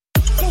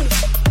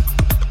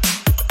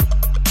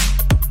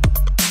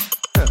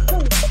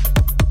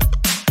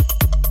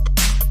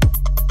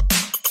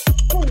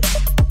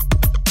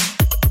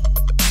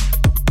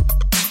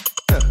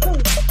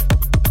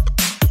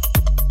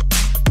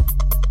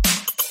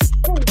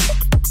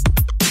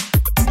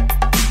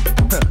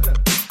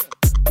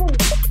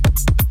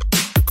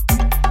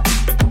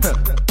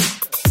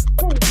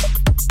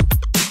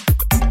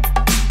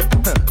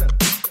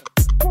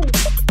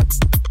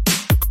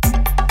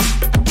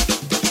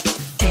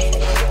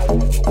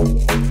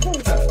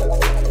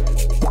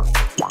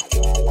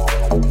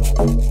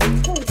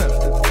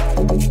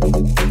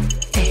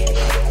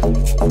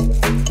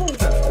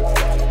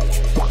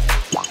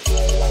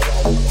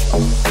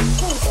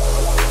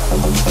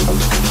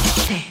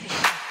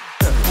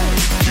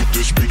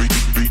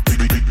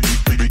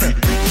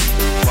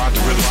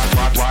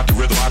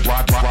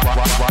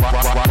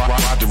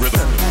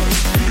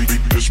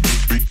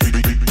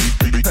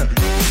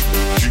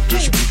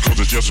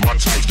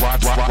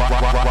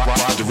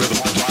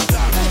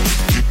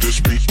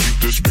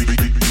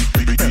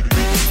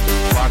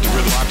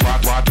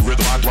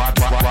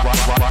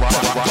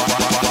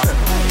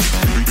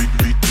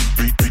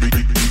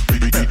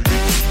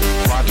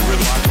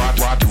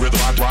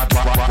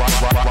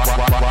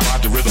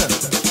ride the rhythm.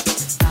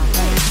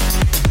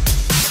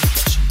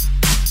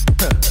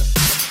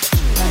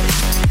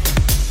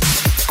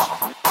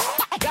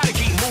 Gotta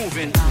keep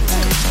moving.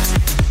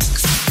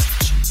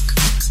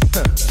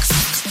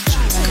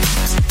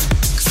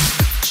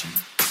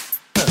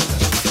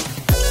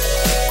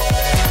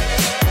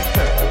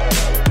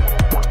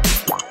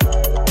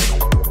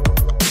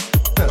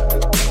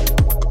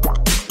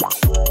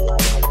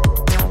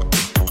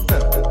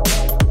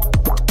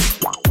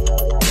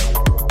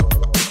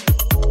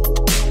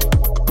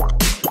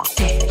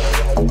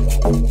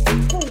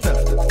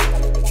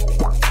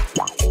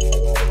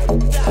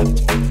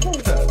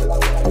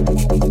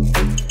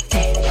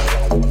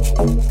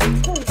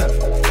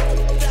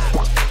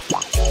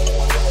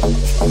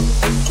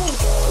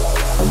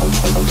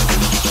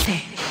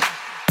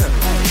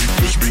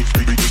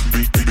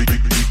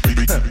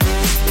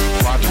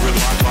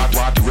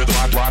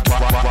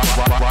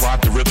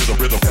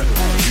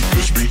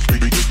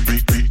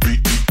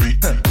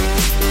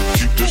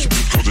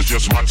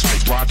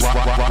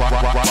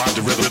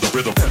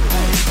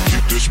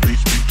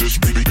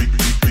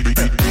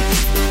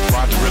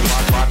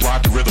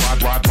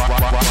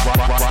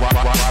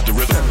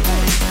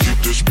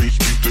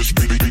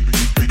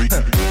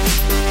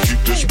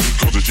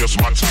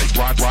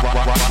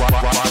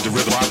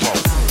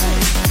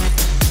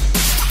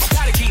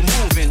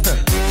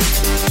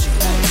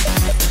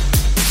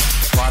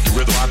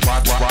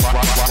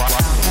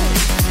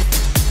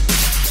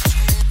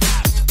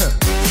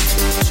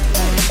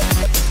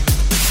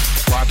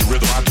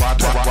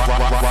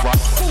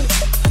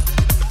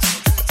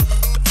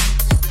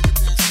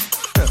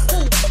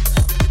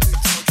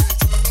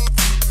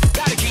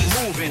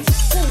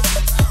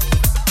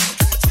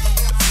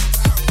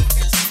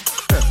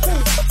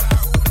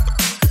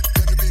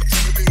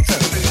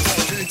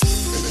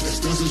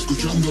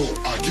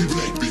 Aquí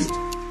Breakbeat.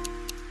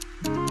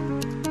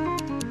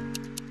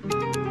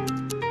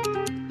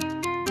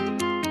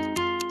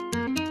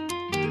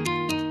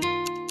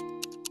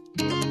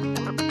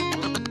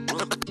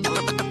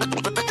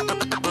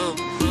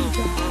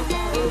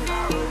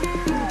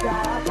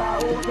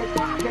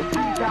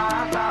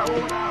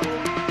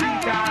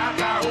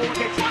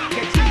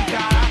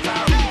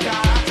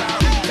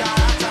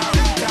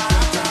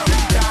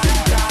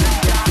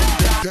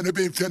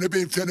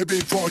 Ten a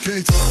beam, 4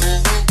 kings.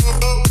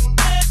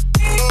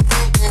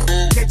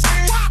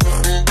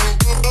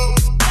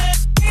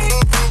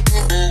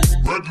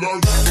 Red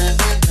light.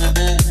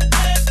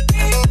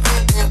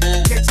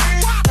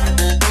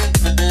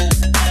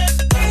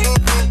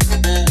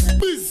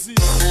 Busy.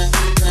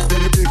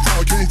 Ten a beam,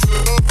 4 kings.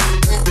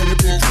 Ten a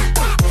beam,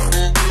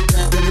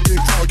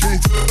 4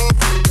 kings.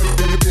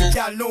 Ten a beam.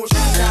 Y'all know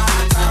she's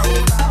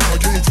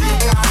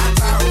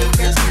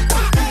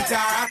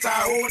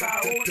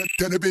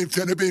Ten a beam,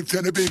 4 kings.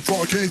 Ten a beam,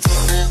 4 kings.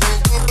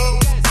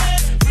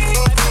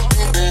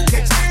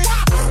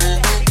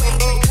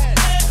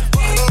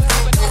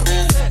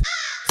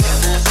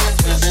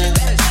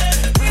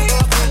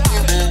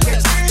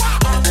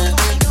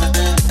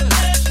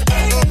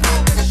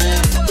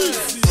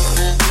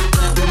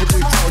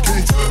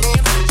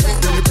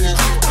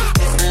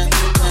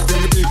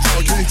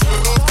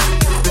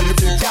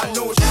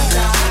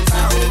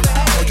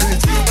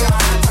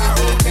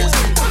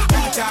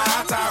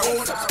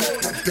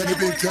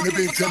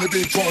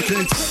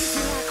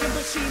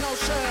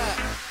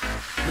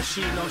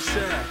 Machino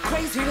shirt.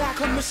 Crazy like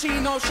a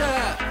Machino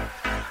shirt.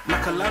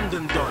 Like a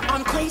London Don.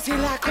 I'm crazy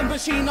like a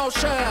Machino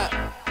shirt.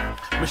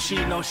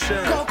 Machino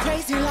shirt. Go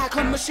crazy like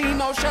a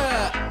Machino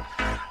shirt.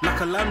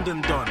 Like a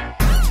London Don.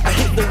 I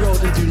hit the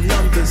road and do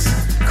numbers.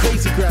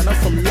 Crazy ground, I'm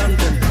from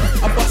London.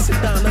 I bust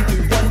it down and do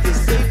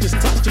wonders. They just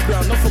touch the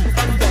ground, I'm from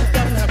under.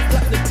 Don't have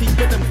platinum teeth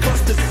with them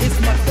busters. It's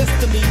my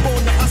destiny.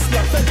 Born to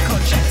hustler, fed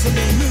can't chat to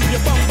me. Move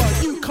your bumper,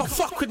 you can't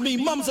fuck with me.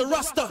 Mum's a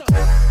rasta.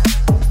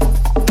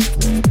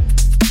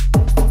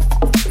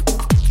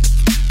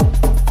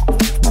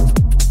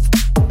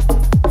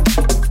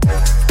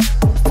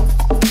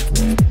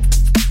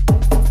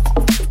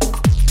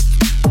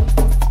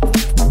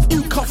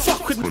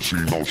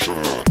 Machino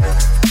shirt.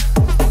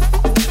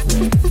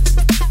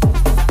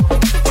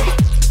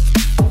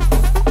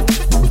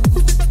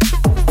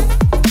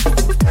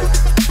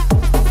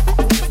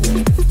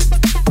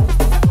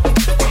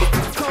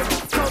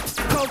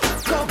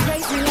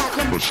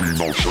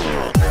 Machino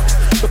shirt.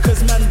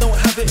 Because man don't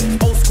have it.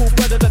 Old school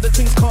brother that the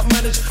things can't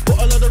manage. But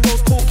a lot of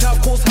roads call cow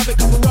calls have it.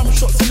 Couple rum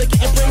shots and they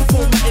get your brain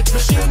formatted.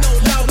 Machino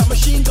loud, like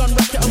machine gun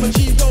racket. I'm a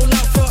G roll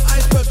out for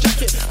iceberg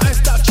jacket.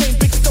 Iced out chain,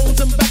 big stones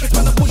and baggage.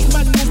 Man, I push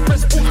manuals,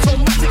 press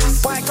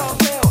automatics. Why can't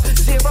fail?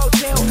 Zero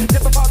chill.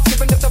 Never pop,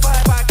 giving up the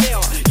vibe I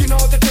kill. You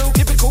know the drill,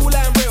 keep it cool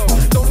and real.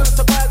 Don't look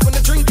surprised when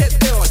the drink gets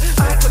spilled.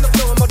 Eyes on the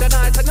floor,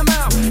 modernize in the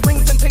mouth.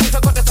 Rings and things, I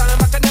got the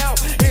time I can now.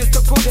 Here's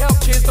the good help,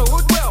 cheers the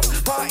hood well.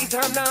 Party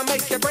time now,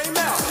 make your brain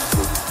melt.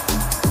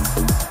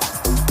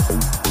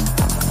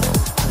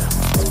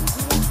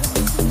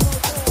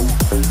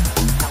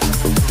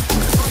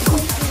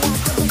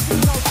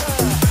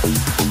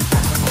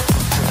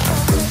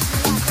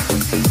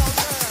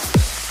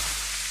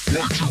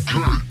 What you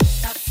can.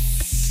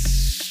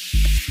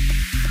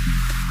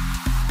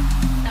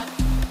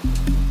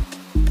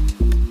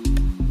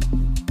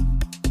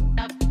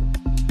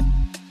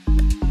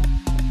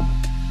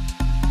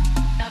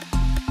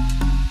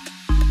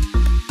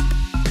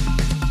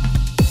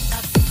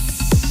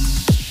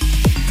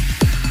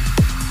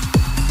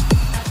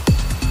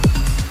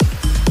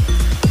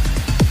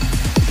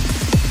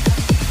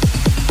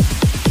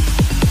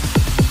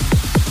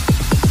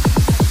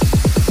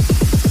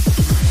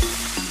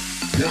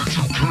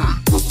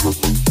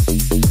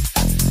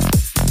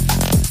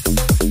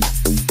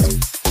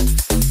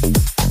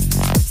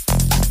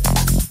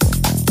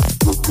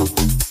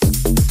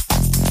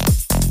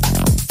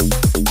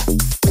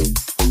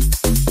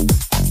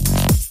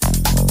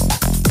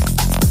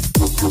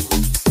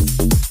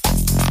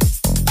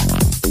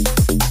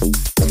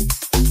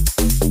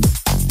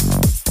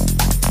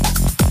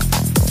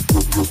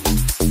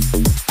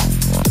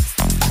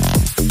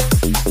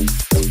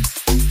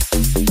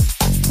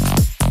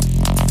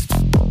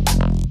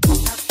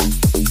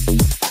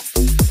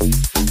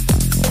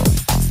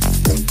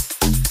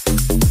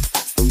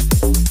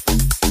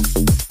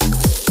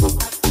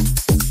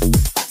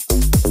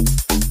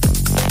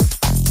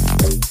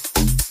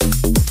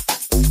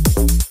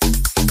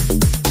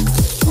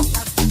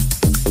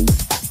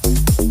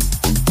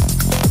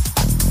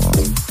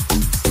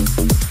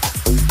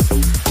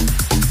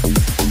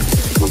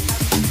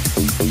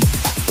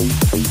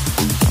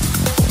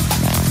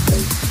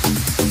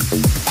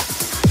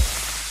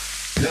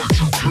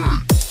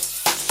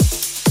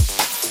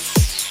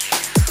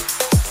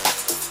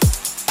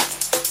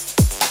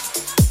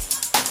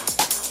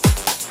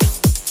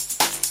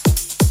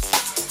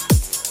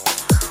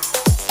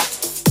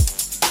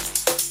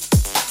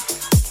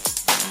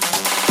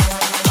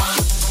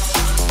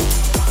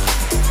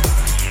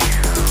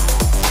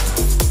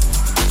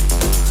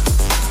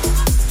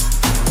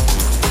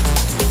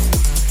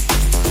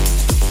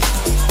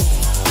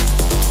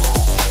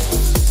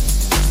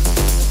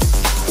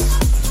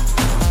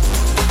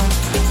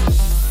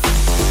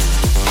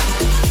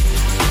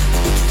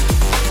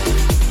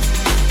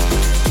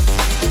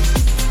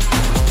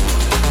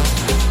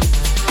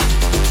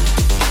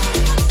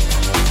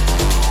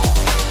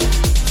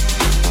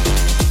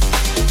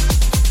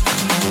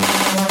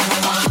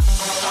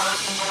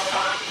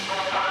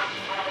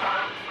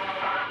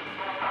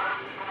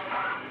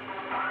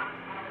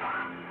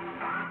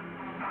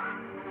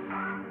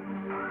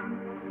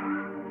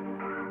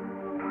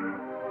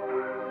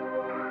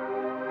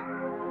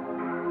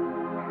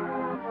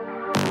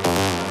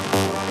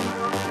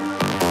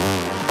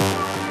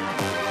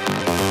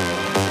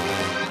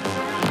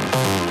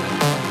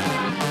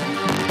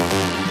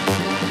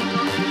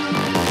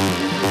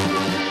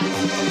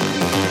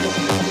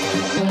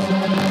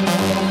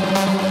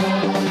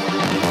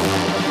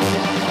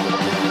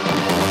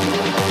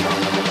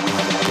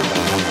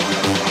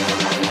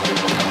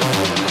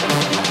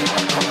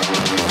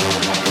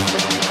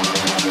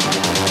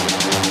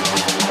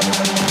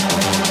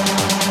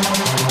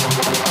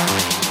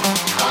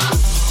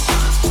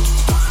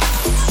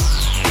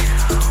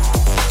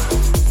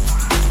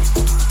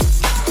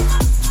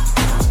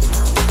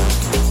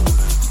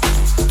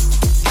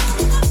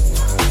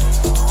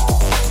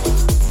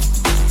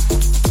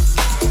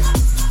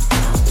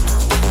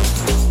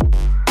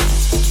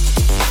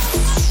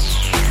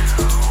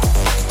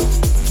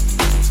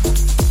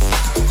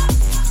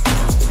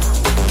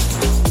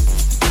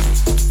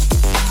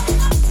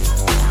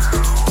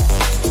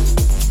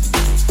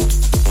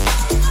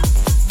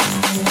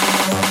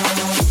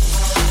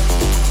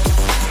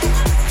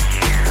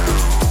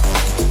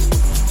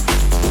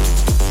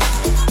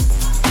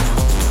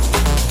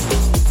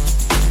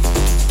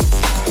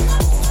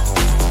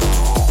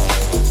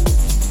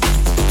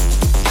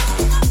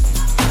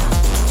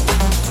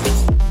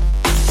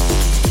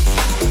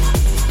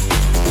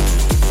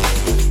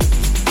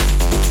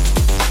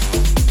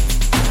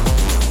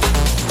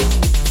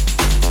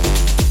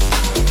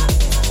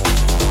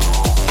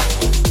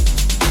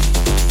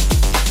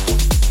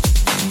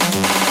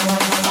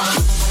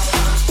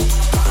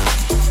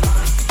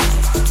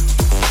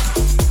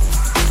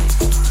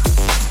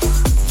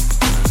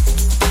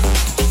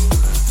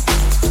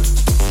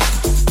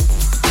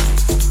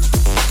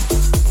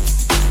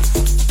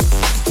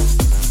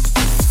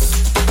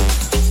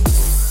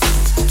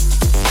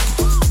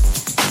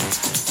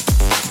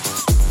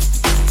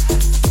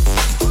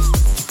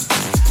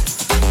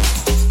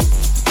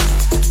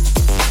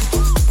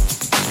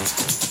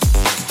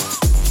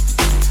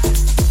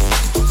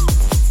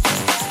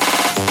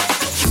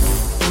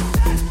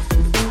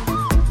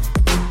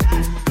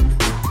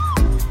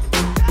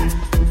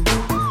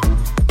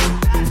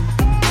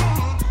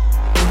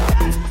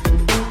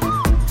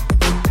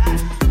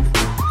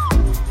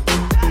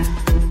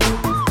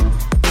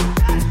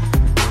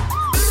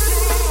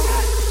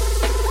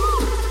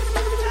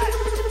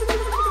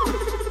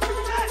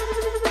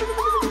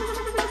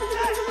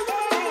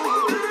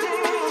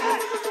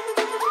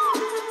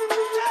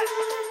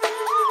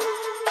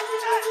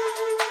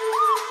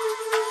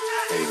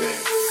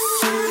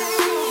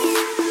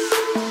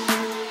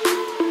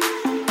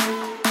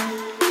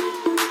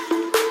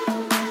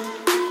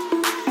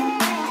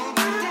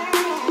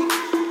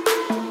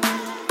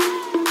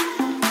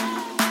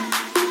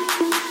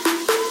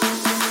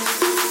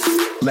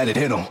 let it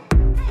hit 'em.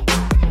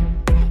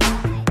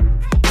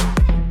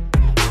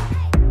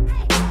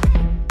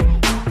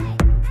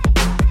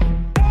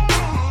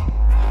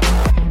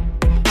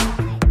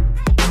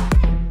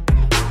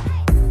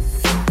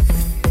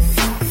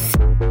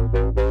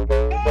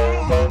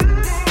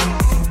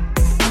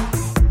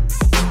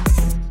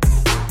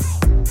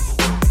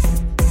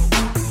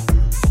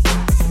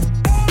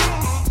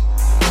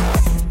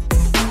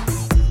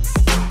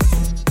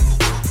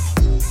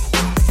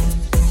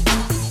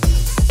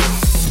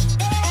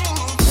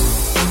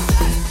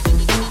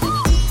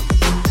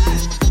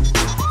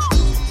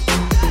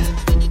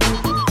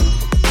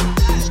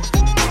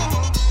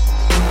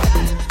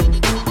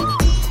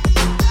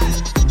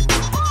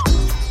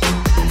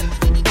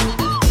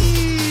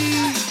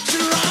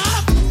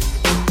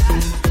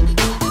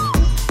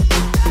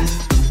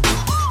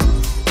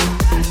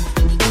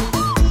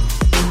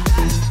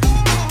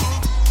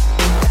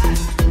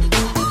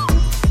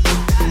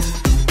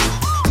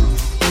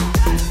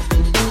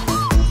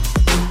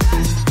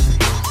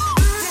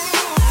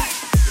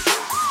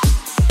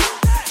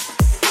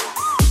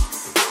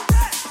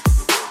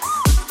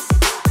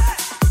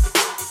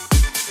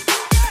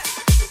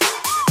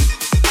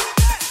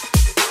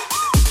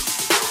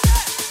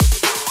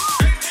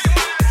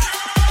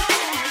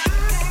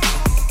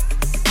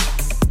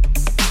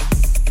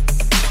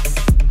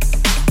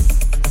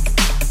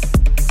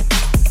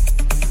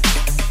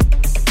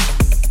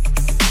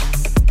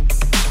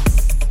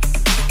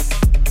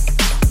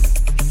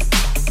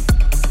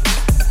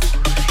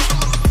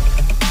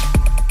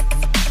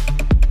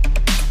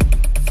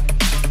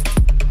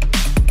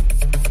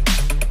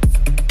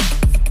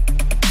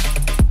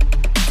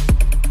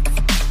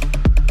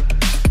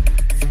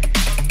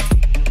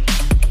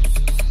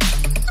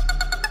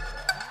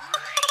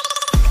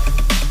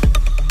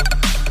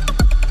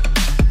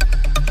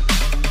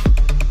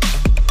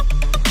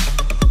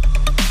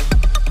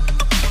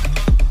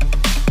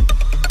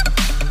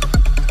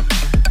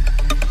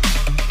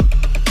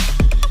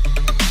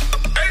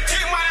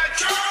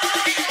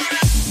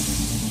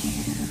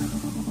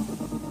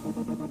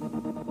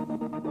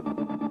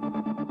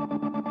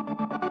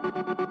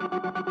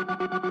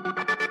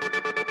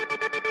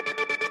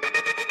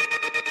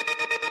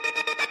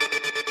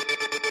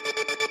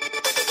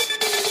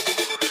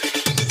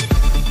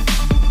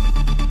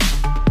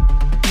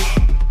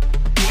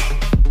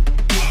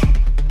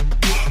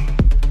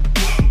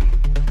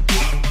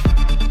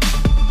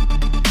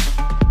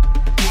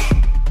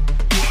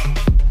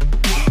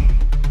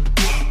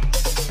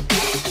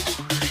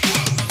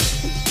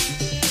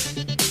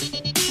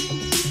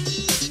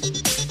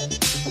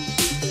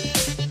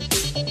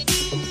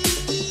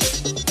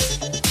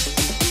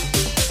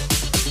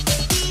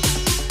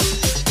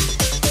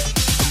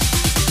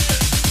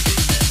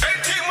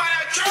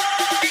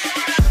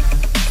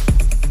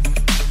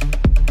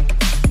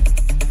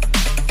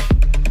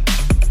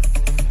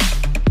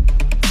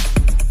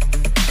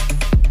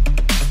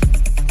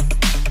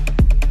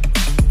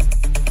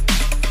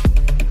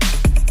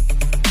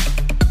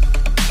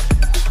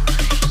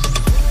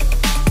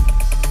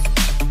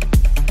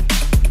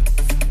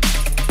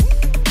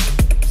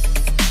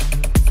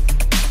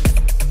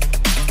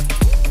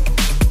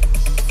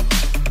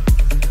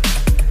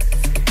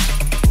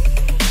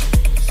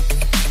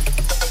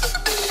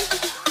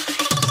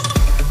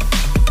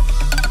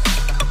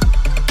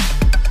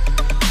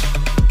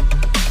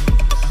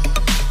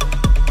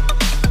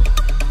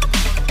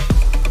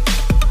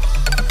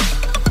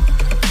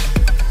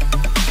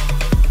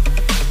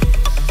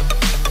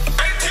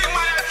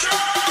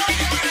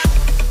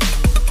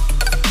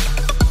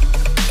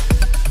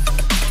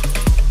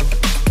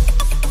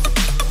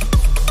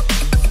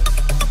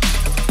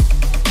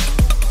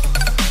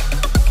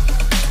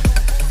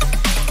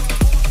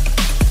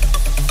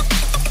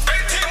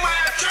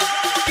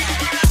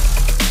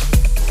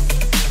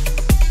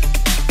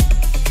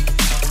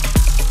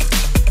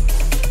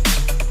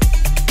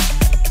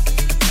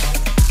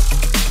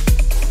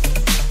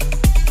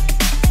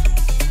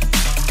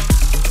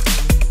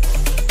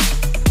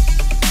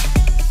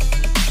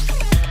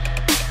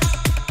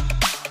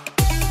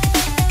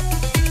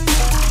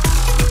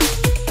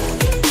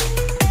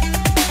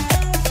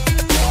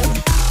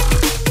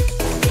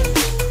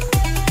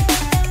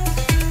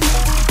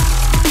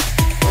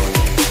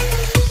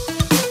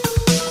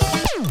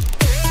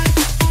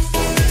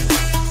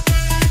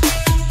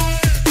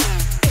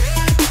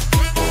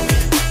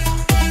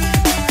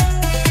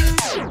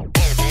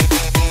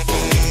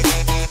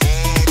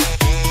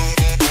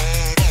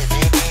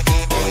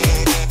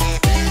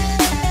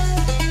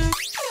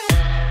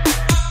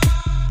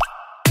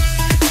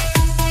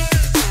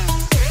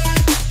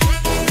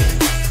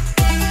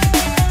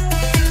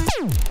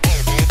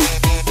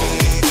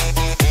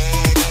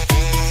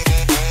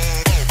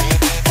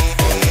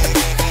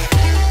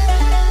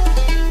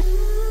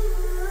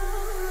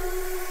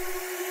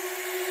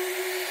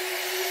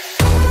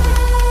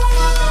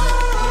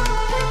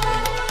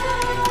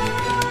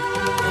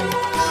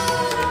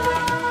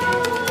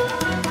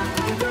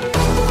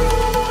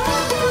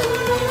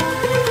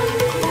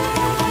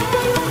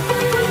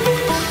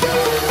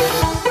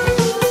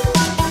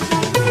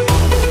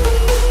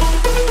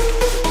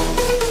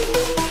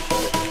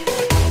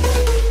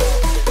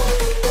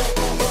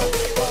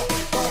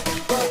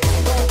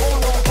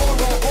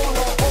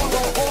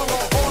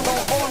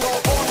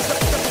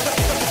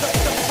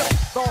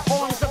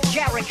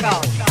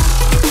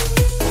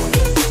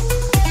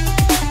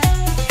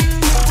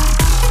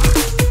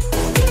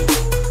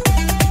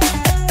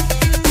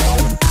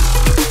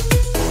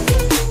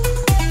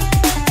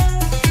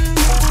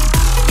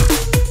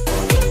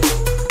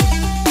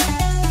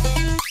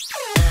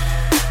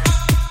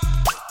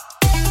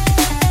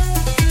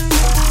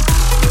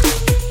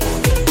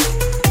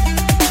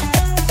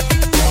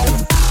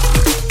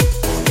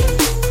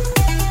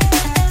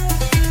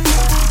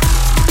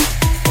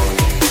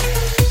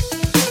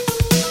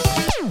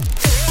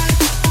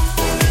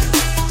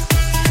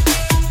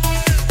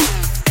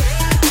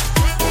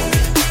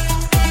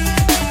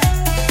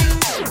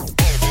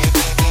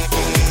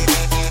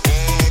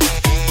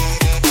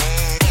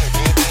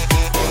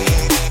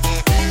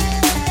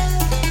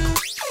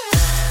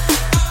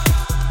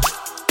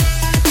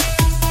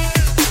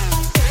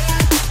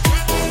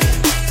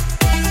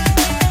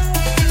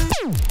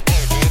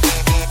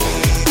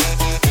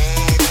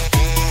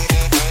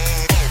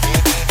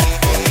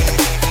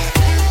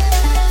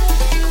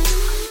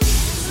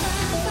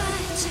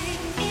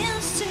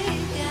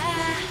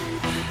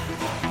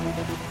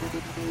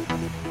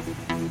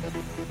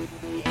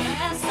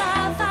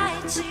 Essa vai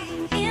te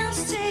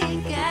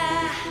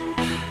instigar.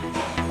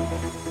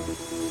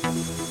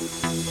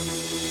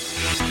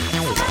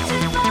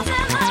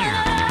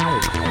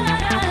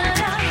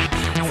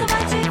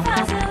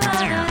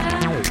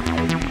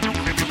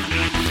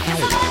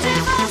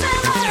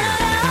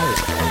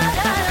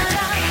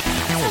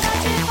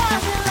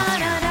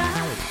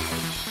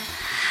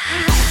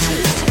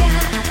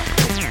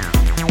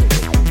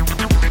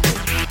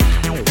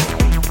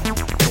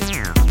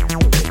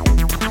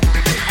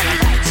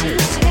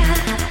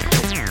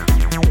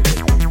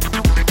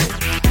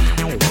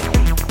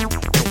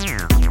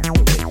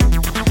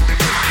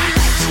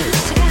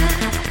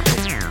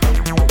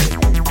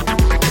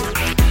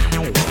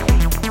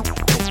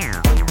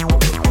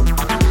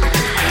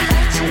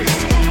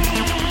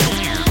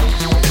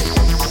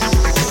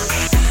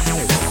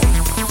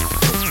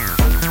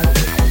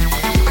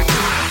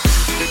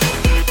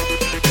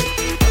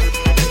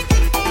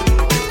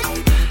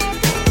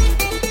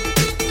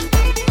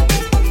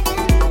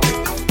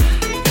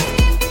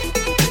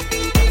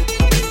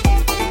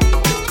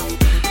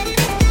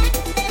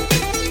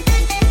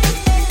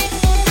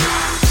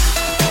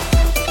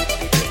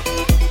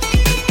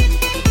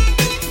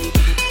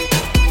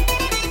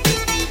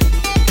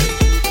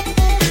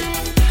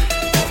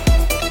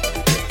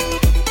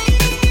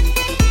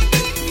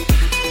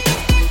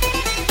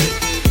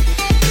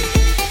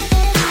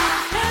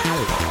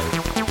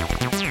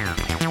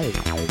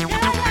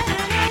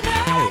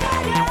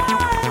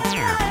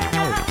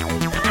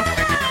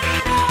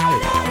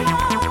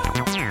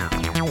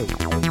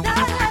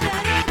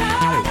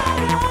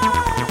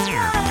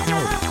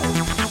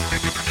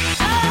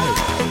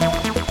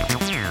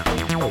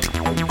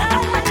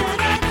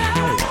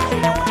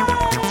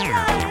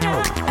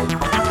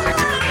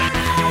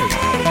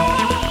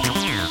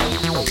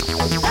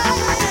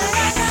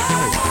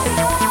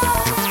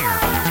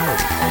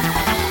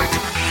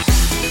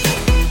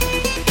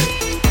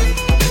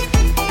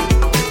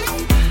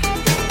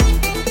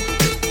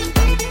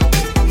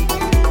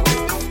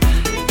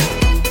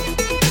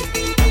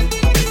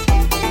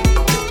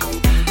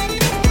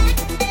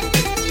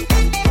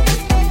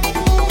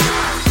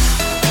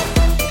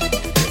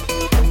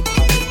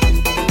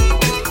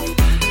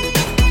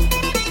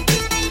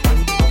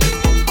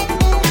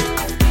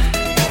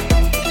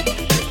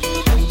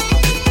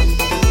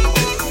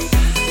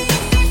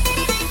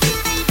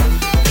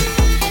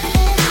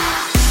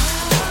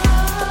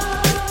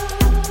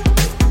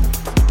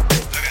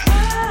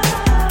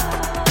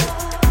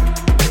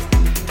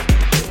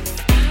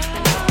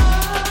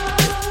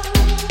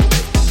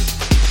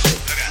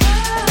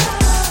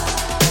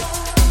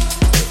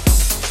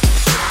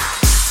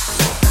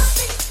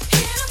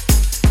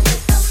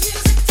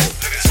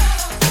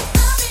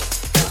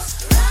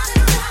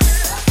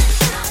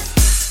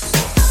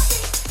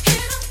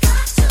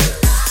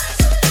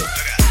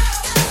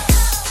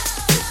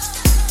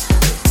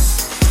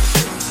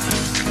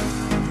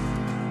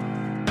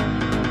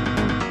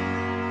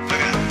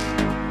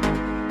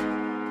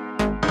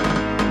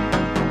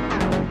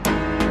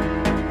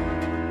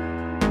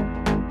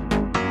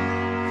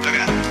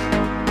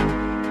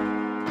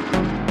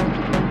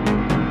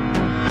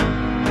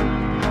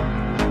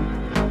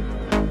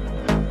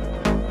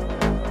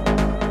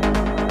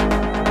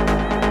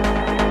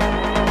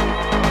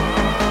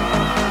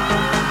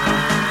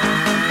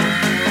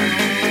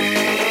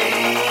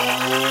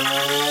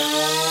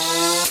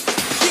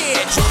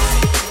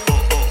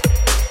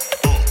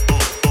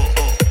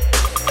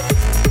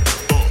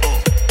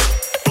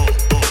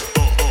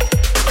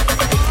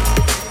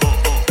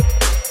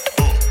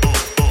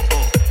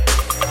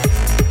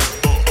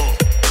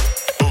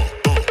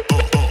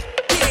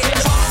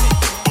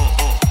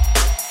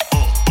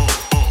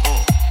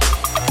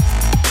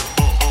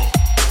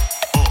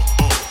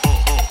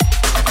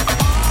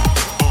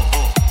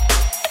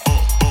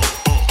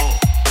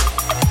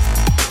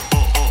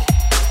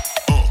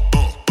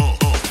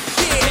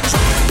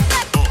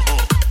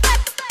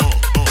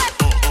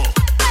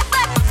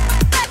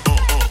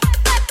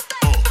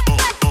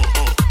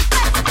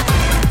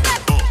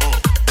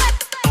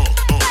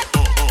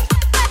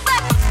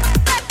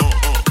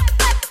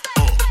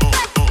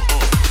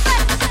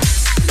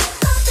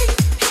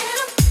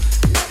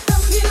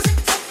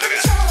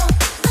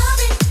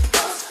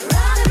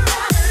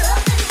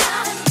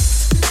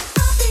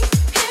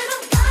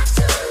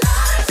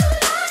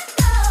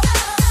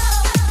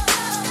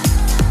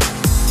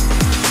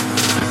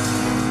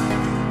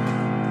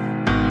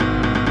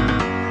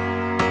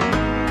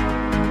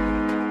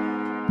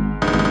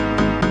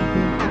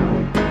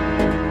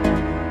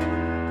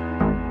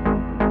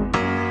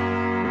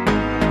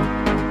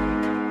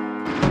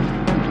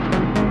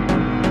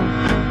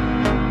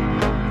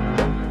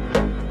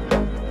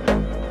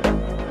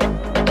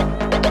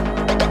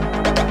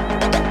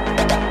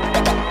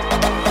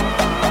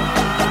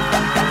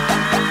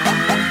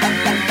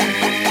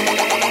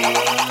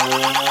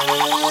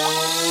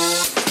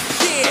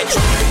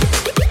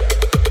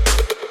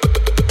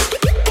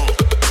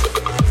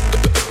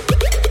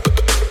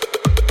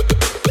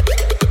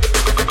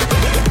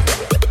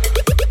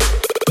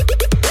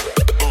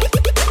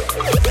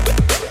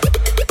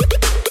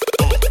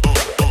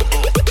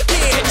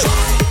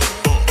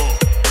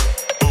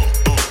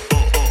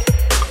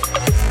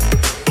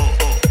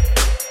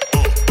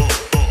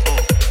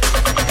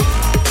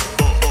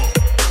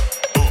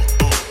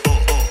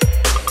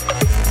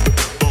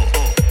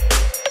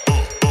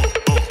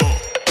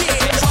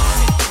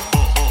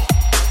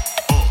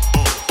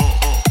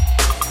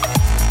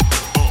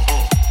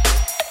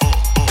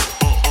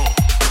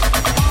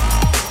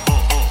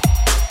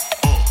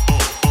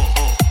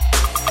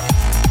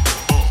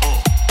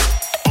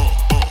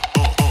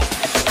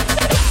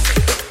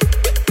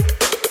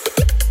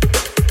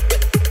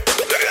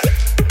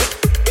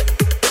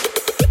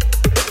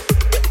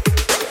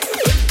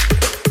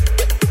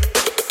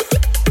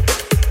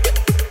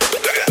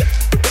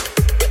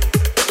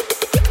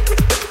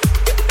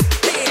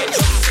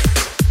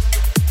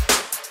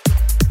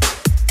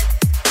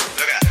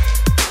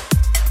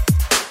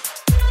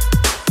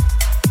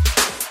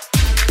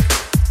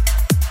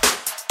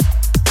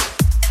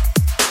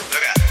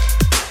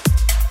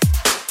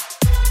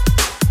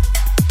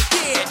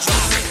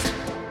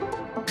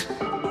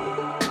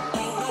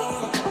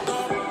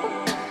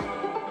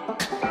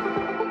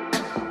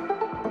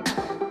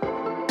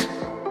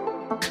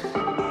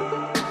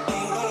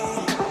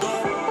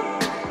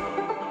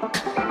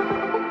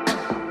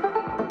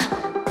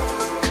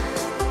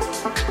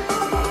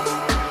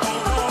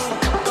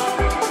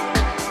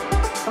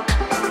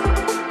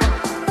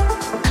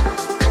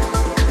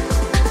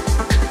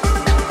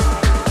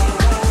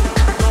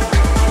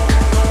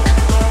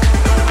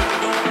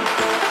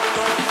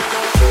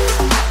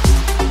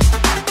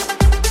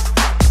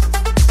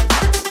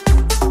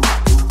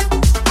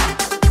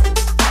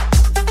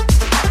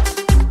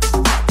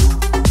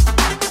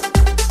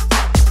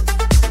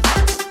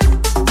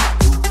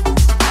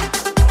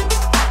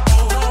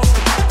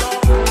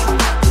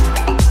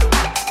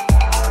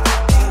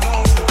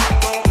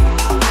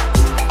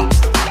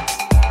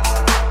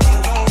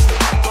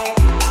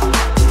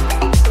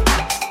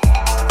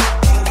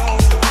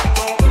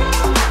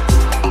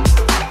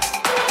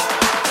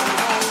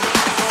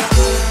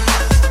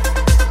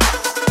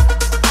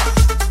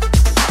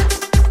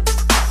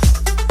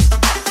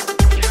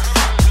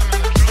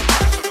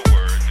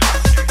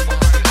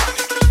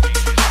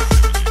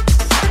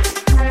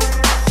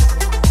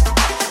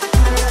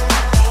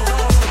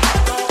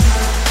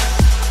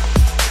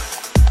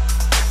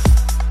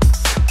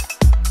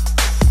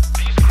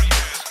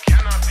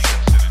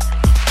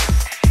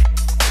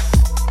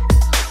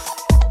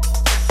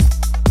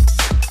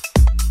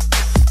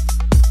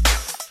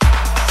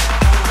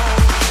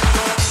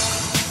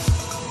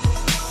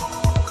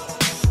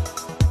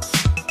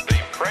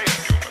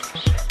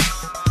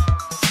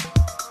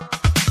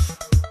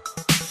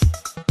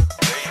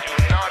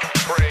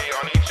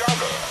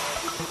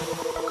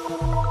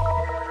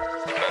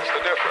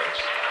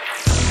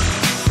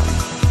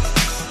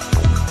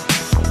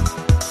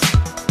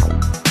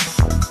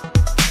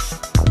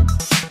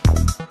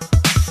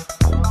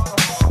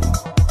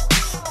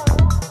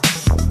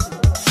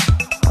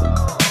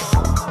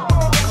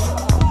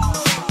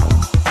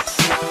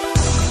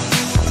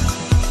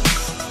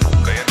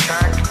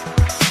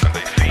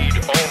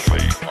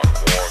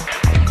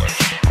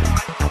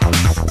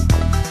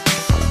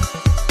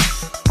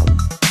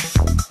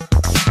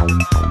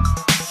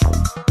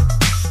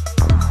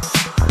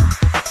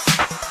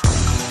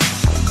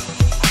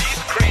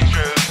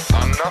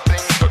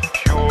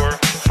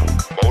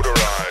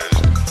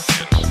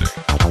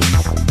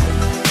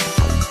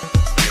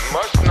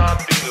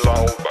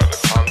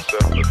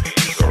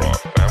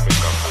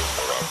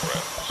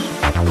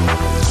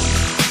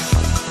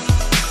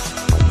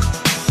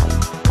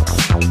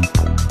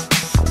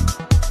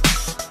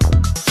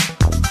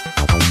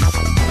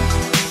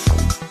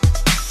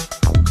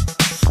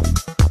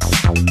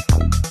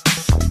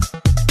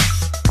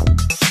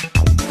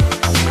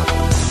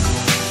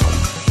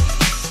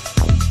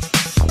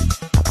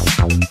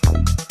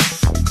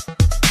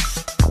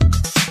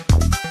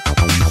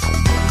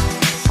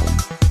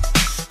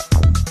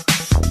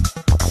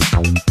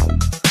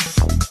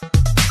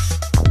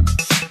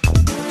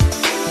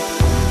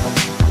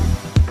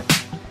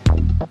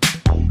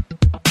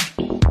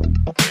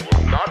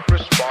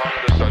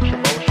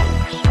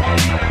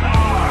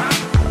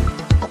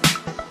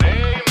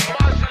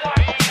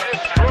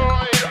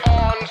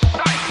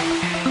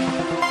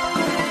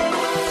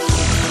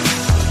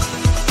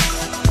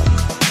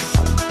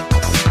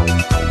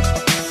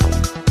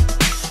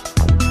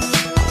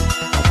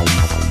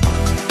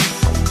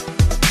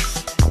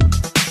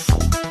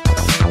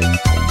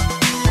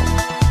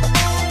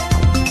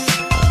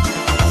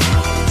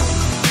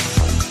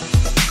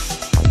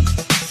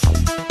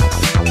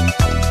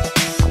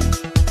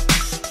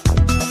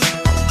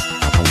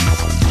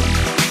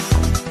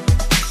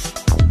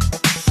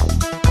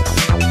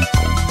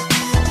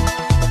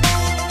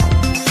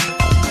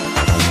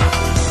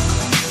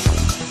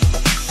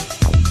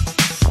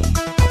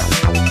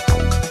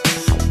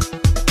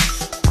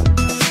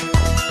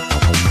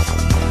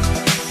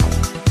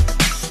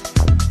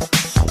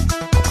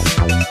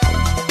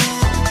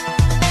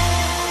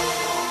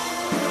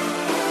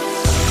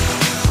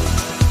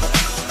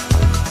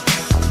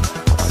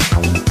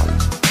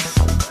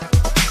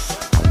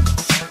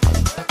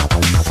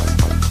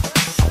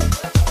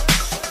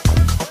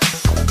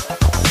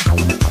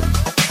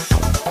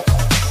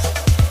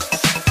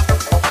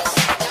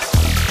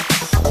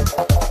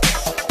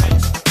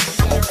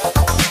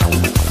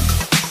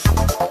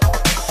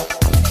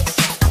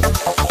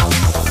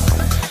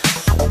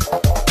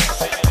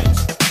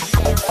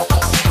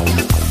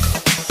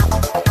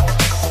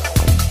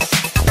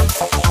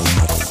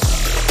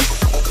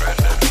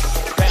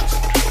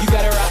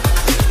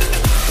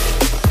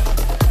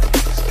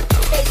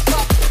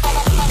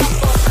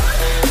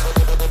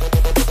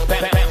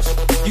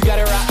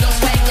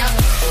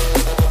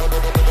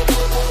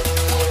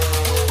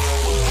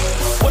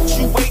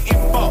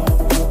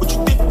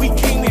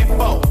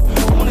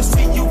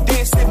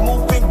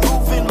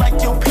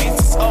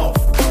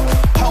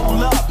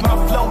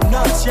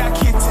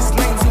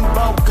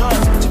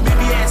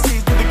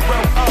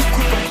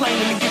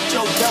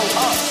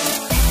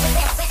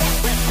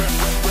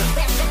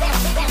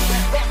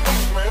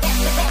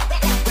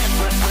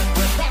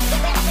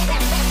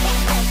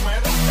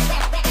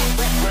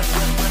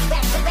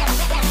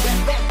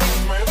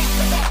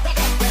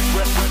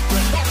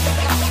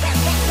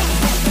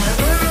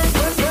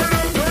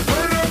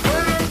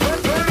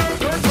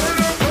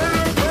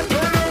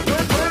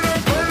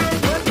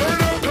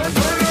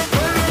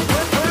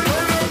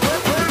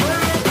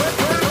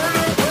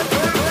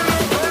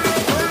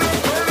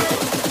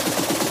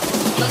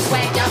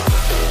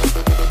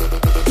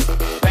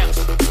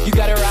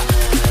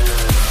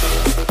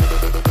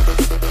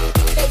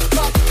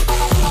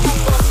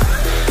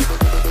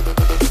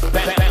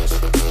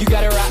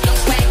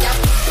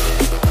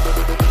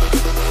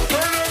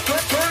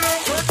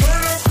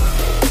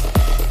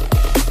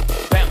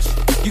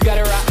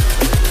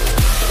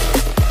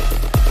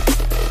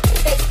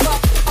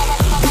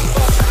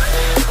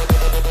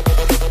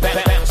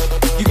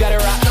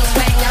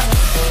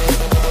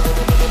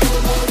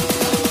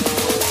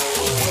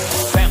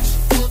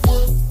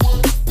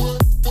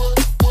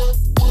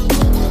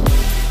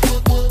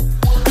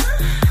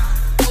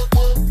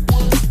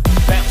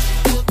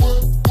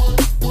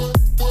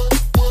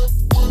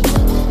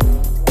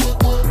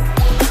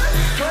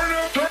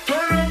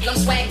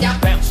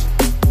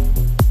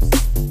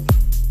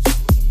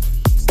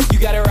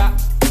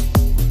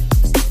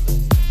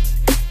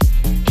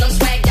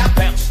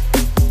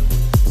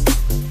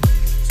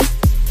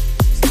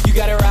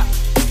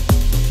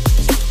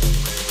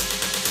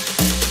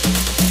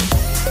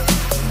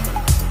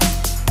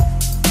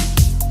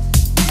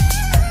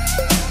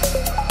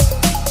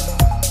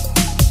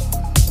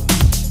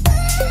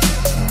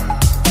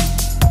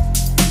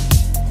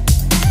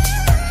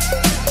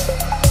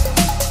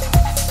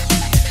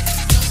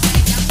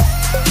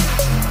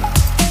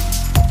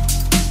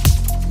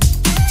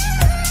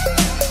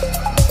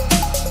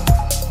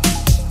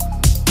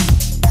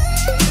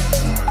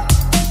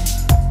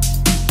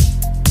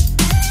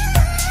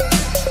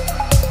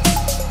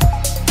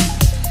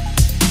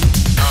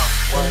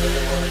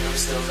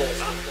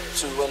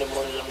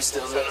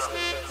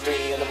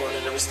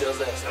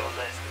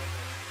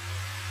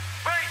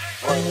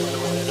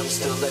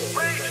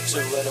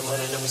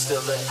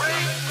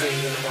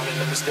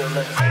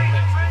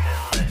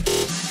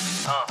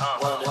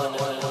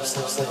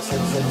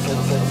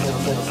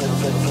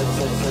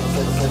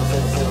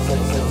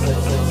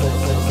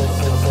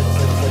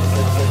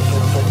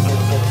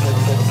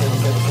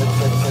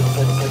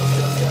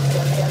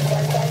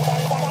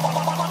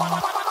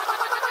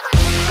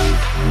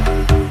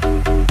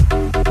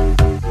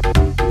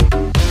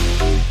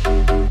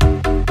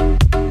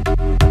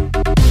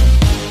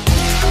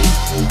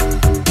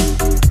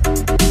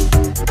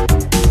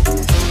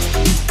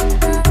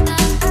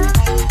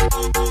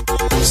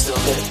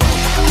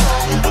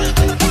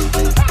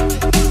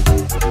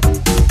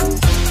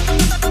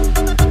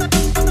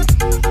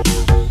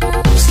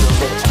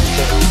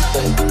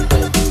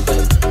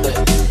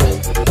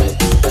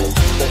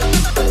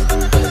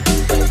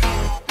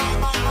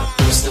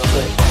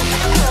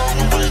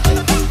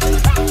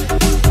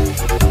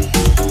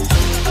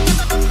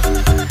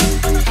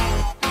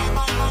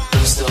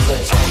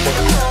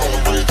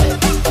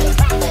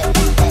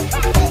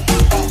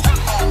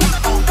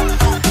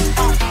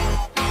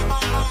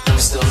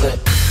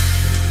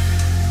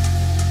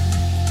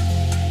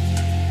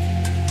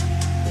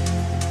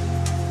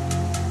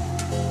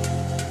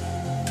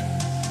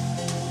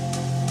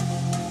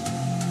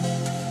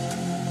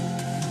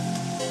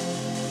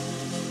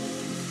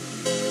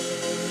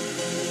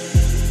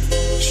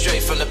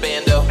 Straight from the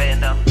bando.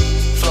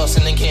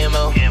 Flossing in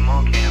camo.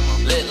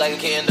 Lit like a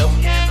candle.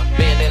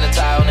 Bandana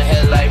tie on the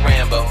head like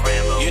Rambo.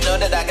 You know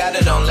that I got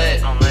it on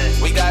lit.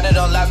 We got it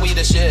on lock, we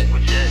the shit.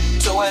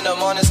 2 in the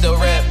morning, still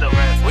rip.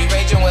 We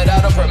raging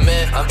without a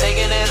permit. I'm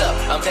taking it up,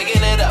 I'm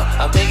taking it up,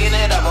 I'm taking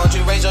it up. Won't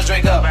you raise your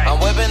drink up? I'm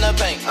whipping the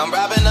bank, I'm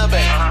robbing the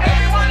bank.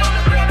 Everyone on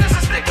the ground, this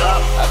is stick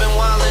up. I've been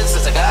wildin'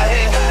 since I got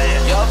here.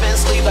 Y'all been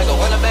sleep like a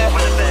winter bear.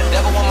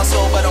 Devil want my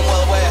soul, but I'm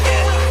well aware.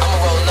 I'ma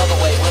roll another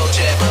way,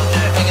 wheelchair.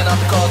 Hanging off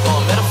the car,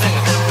 going middle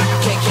fingers.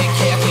 KKK,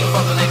 I can't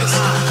fuck with niggas.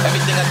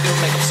 Everything I do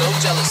make them so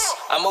jealous.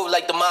 I move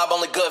like the mob,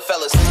 only good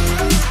fellas.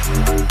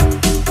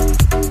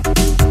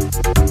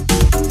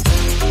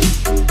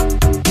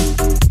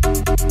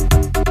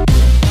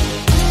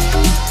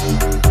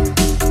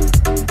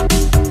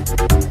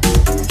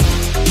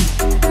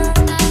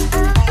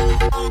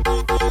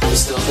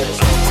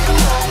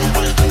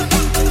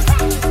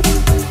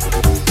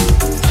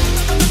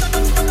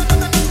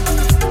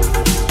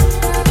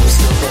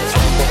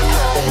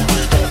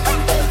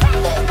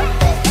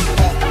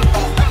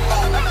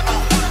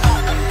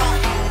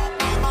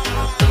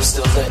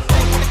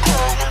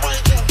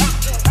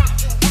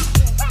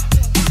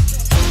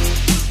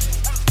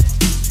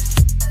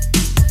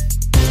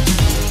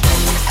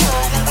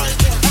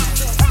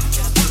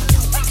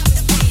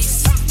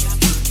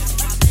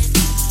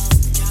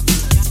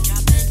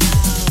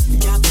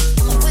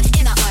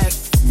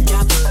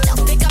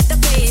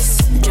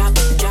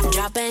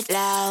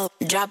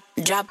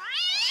 Drop,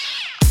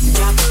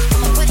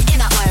 I'ma put in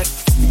that work.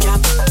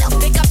 Drop, now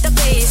pick up the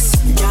bass.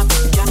 Drop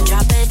it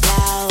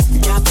loud.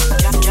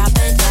 Drop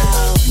it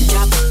loud.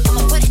 Drop,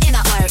 I'ma put in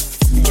that work.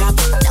 Drop,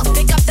 now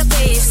pick up the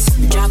bass.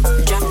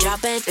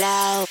 Drop it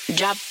loud.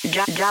 Drop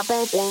it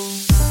loud.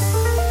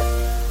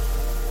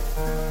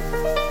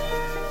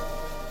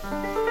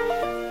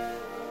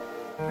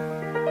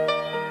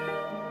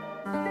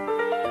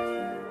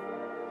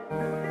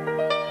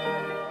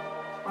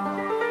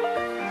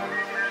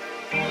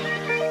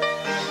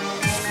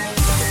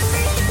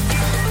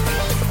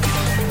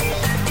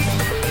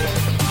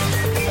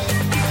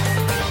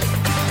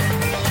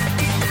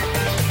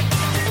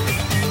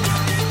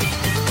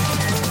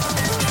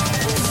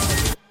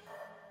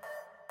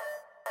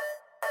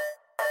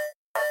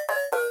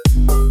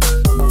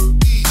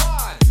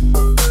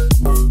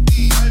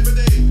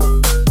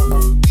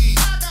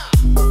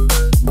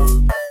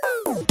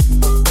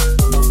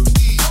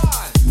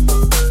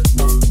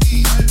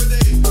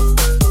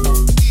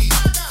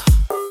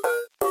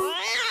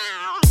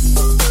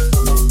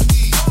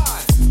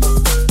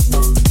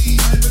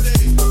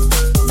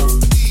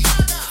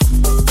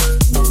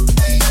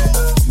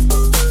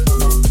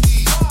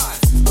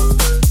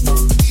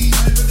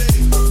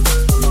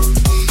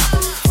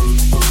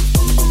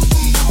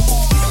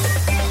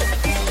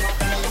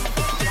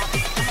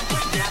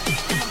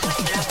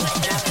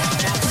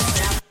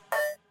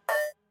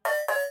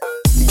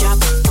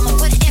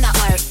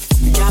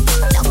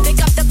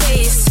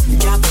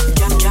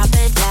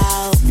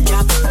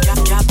 Drop,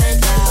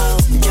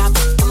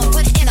 I'ma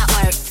put in that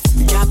work.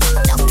 Drop,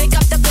 now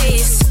pick up the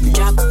bass.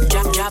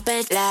 Drop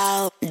it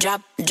loud.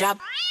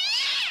 Drop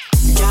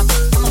it loud. Drop,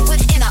 I'ma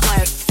put in that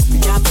work.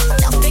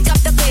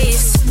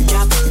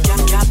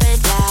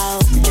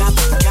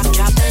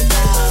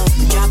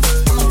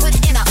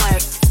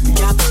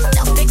 Drop,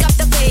 now pick up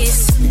the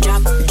bass.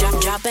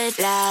 Drop it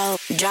loud.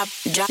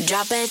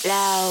 Drop it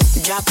loud.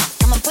 Drop,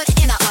 I'ma put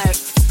in that work.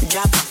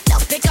 Drop, now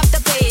pick up the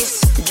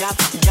bass. Drop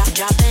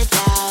it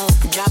loud.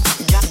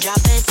 Drop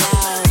it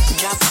loud.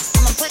 Drop,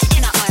 I'ma put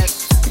in that work.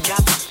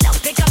 Drop, now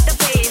pick up the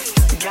bass.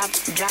 Drop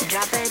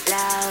it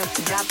loud.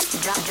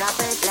 Drop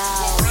it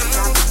loud.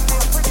 Drop,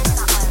 put it in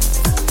that work.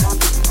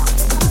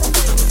 Drop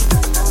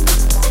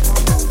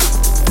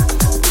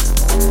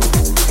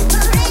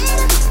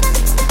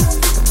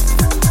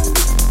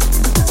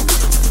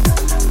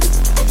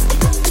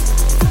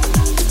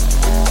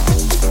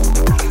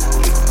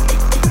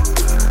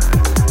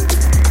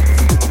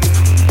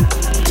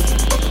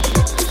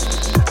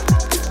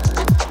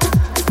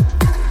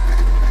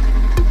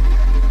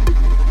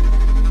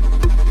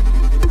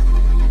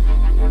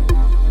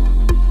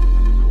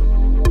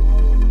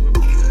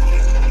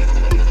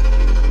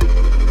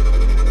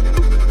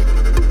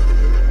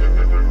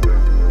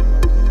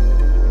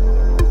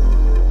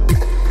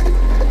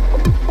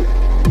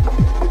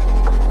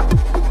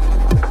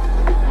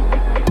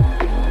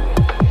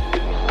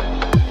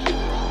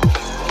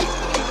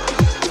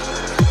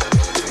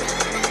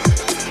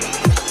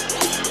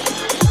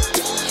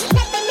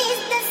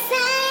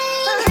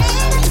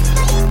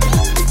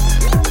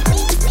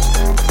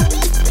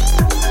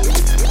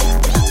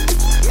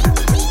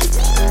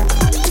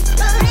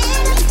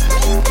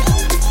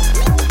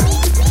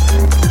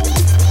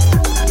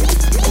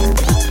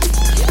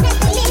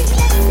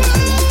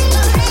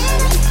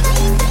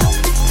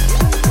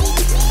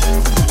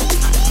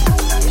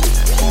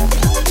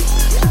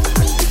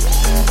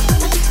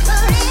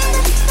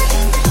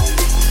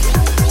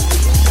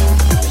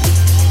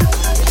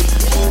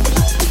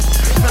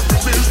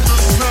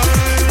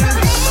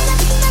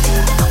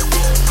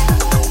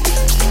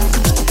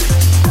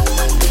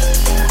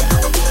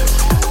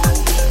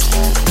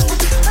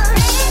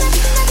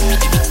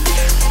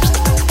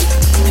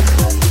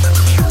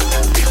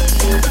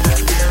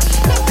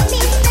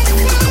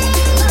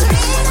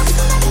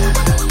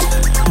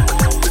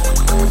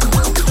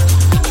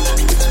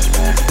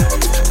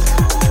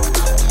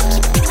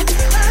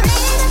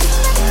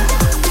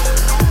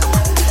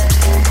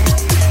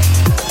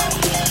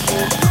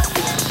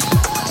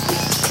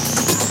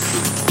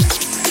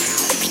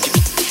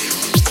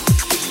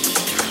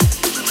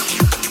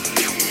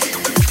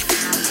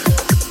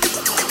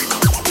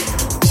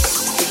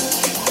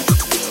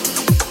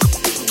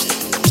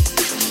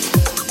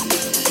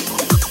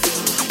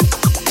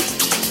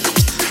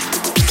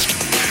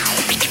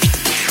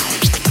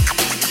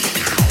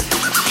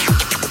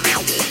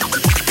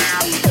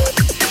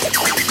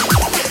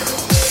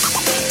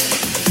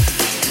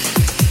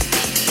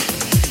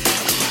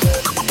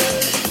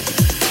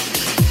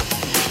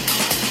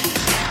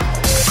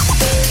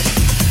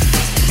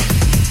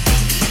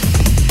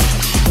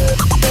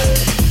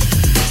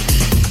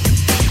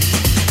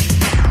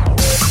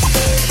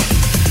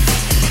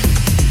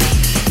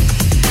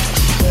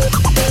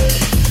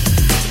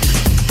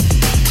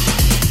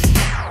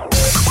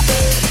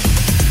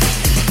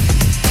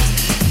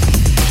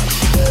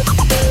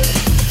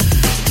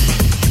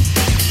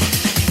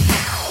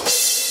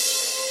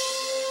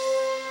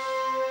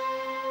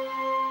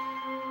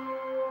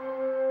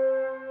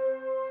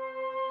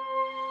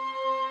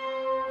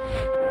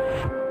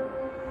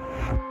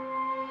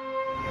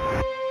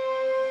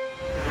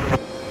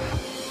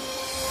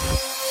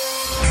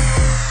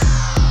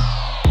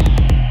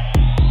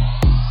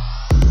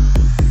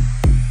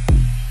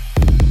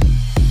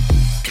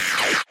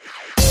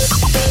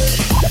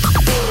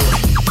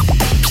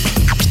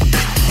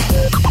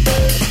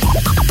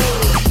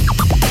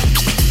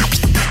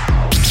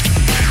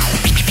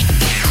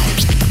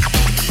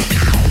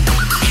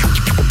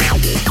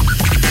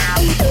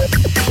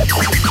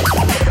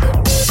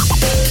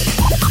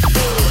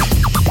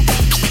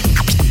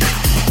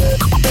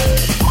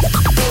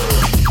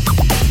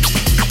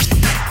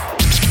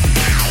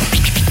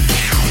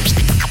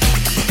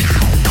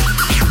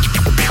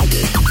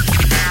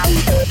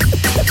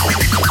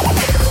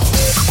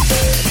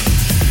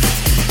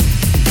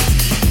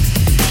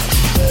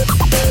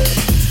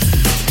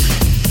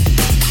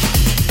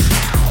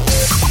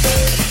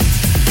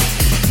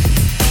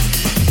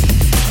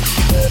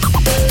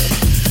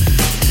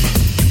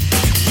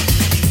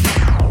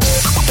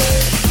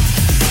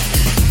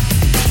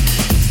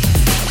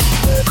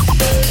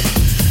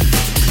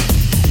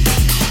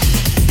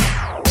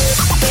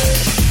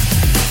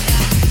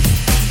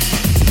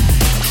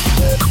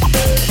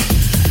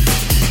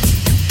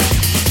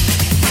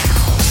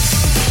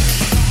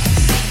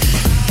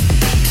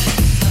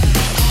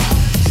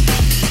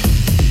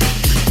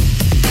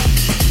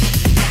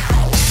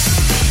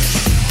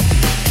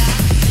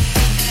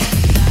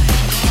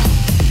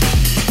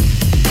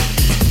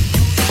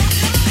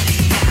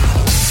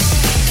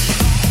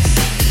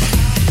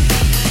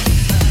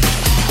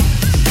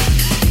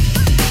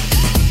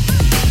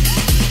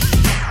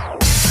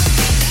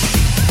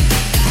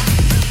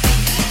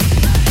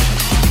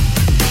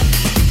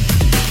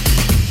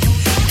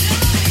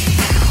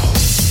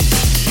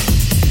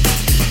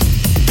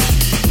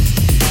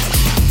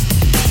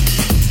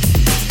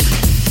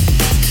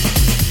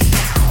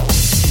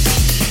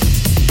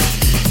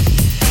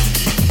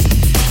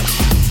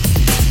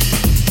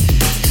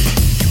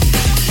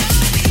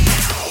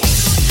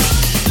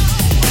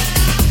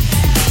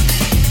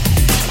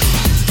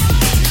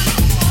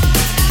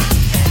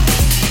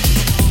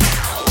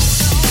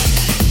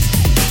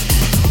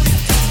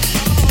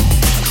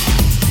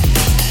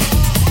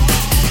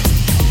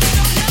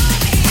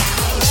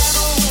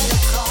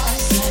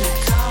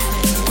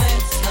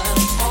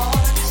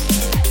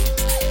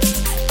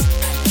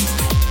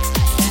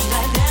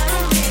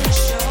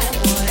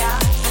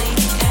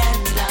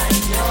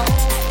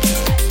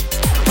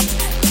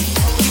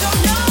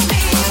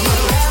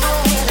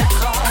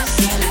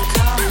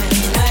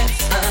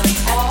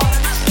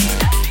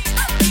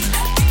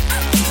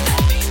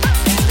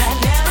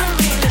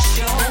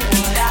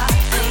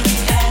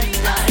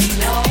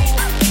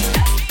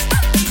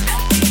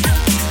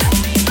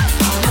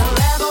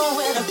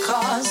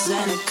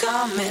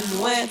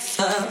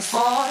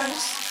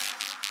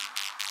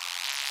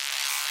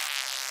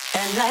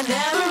I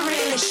never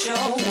really show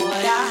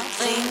what I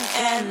think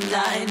and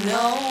I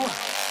know.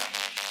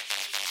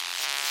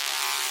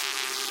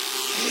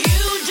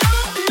 You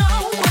don't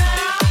know where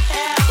I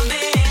have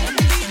been.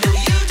 No,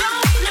 you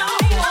don't know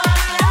what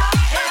I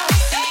have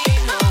seen.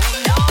 No,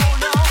 no,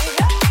 no.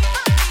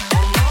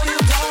 Oh, no, you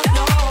don't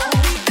know.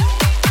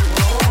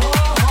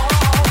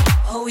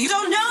 Oh, you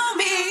don't know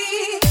me.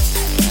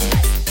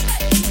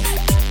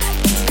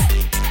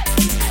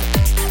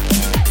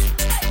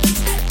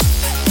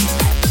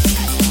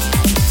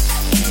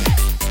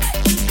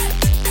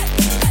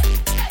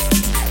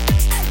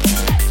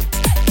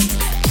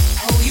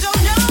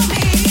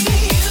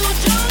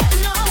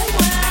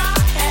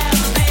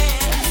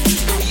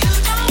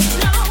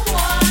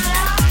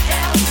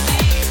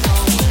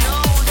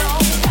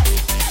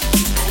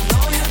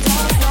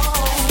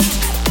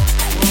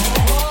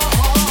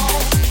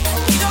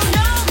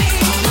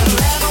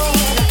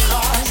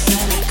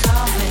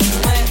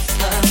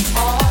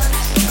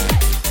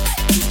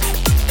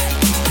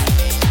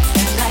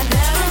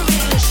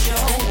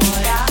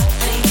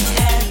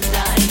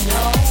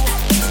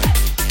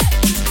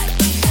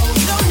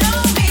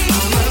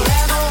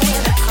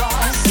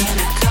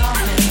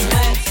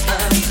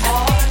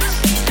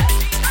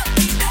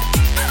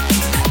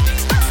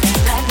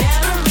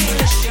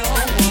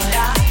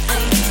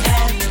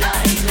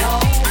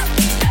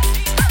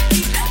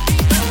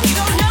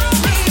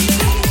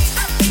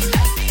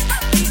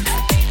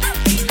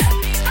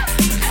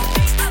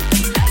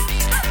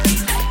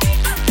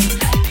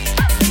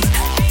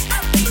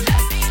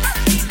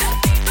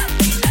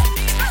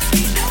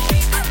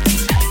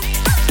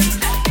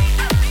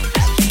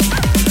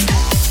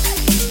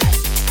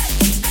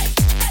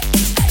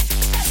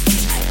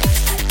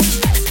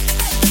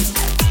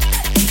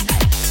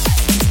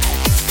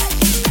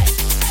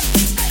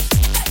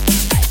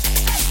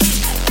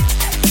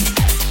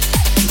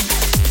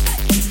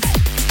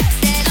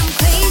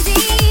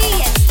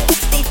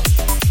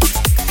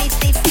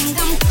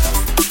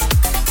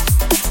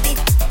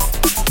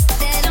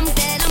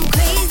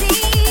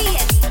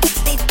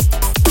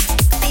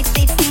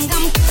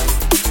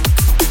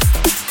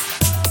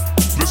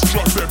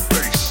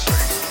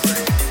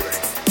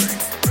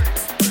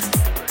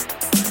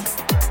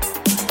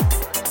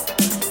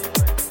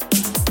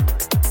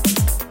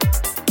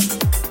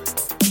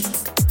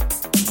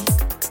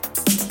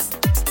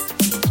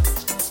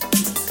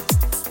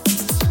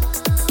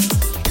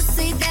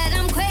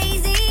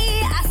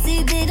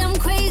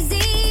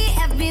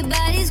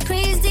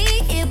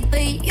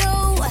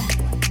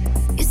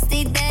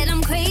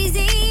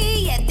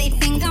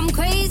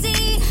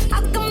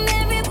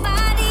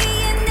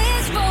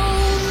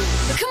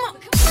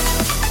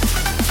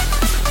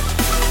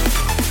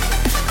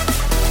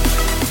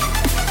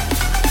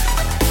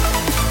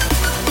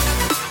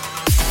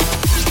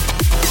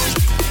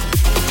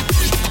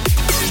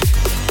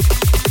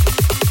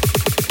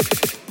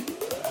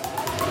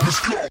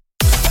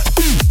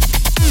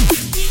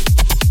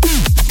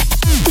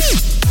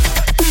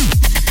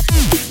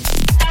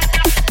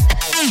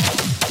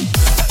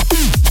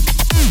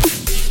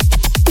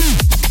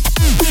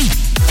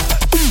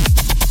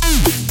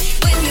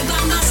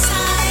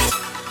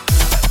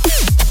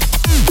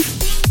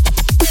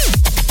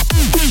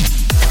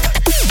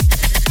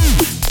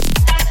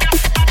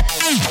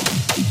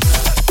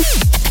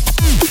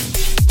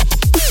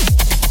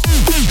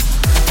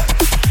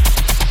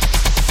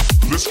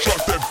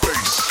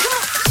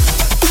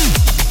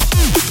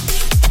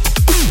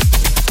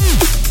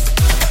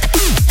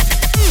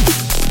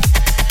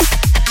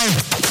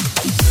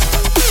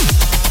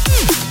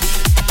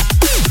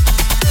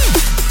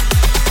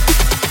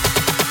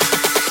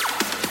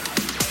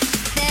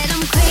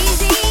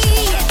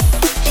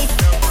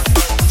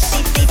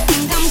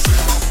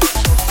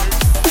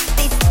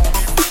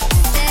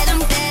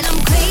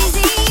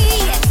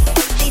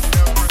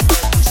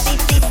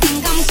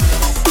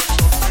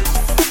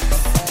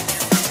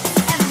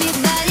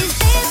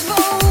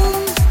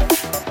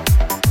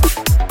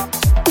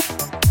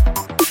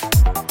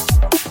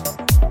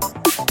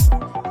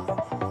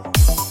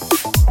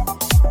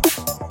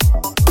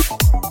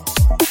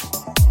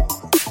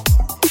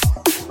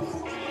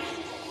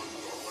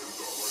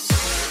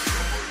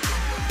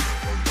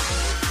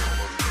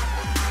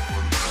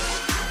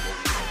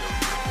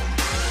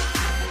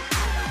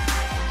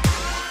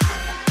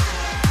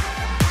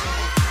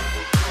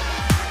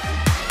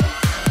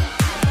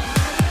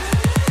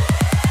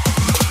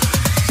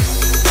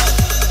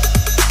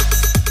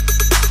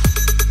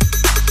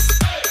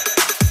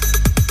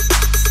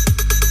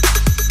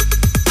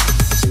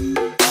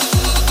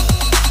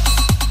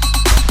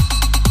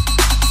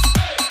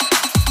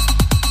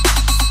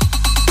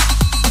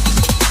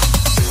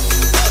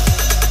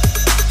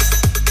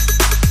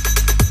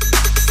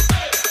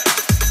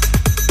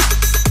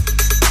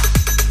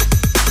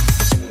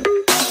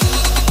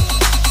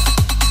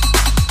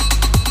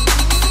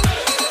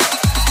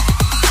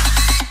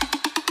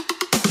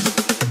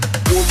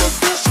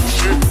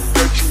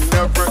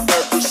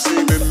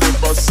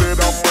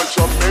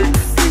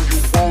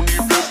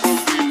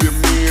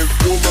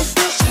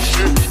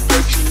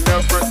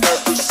 never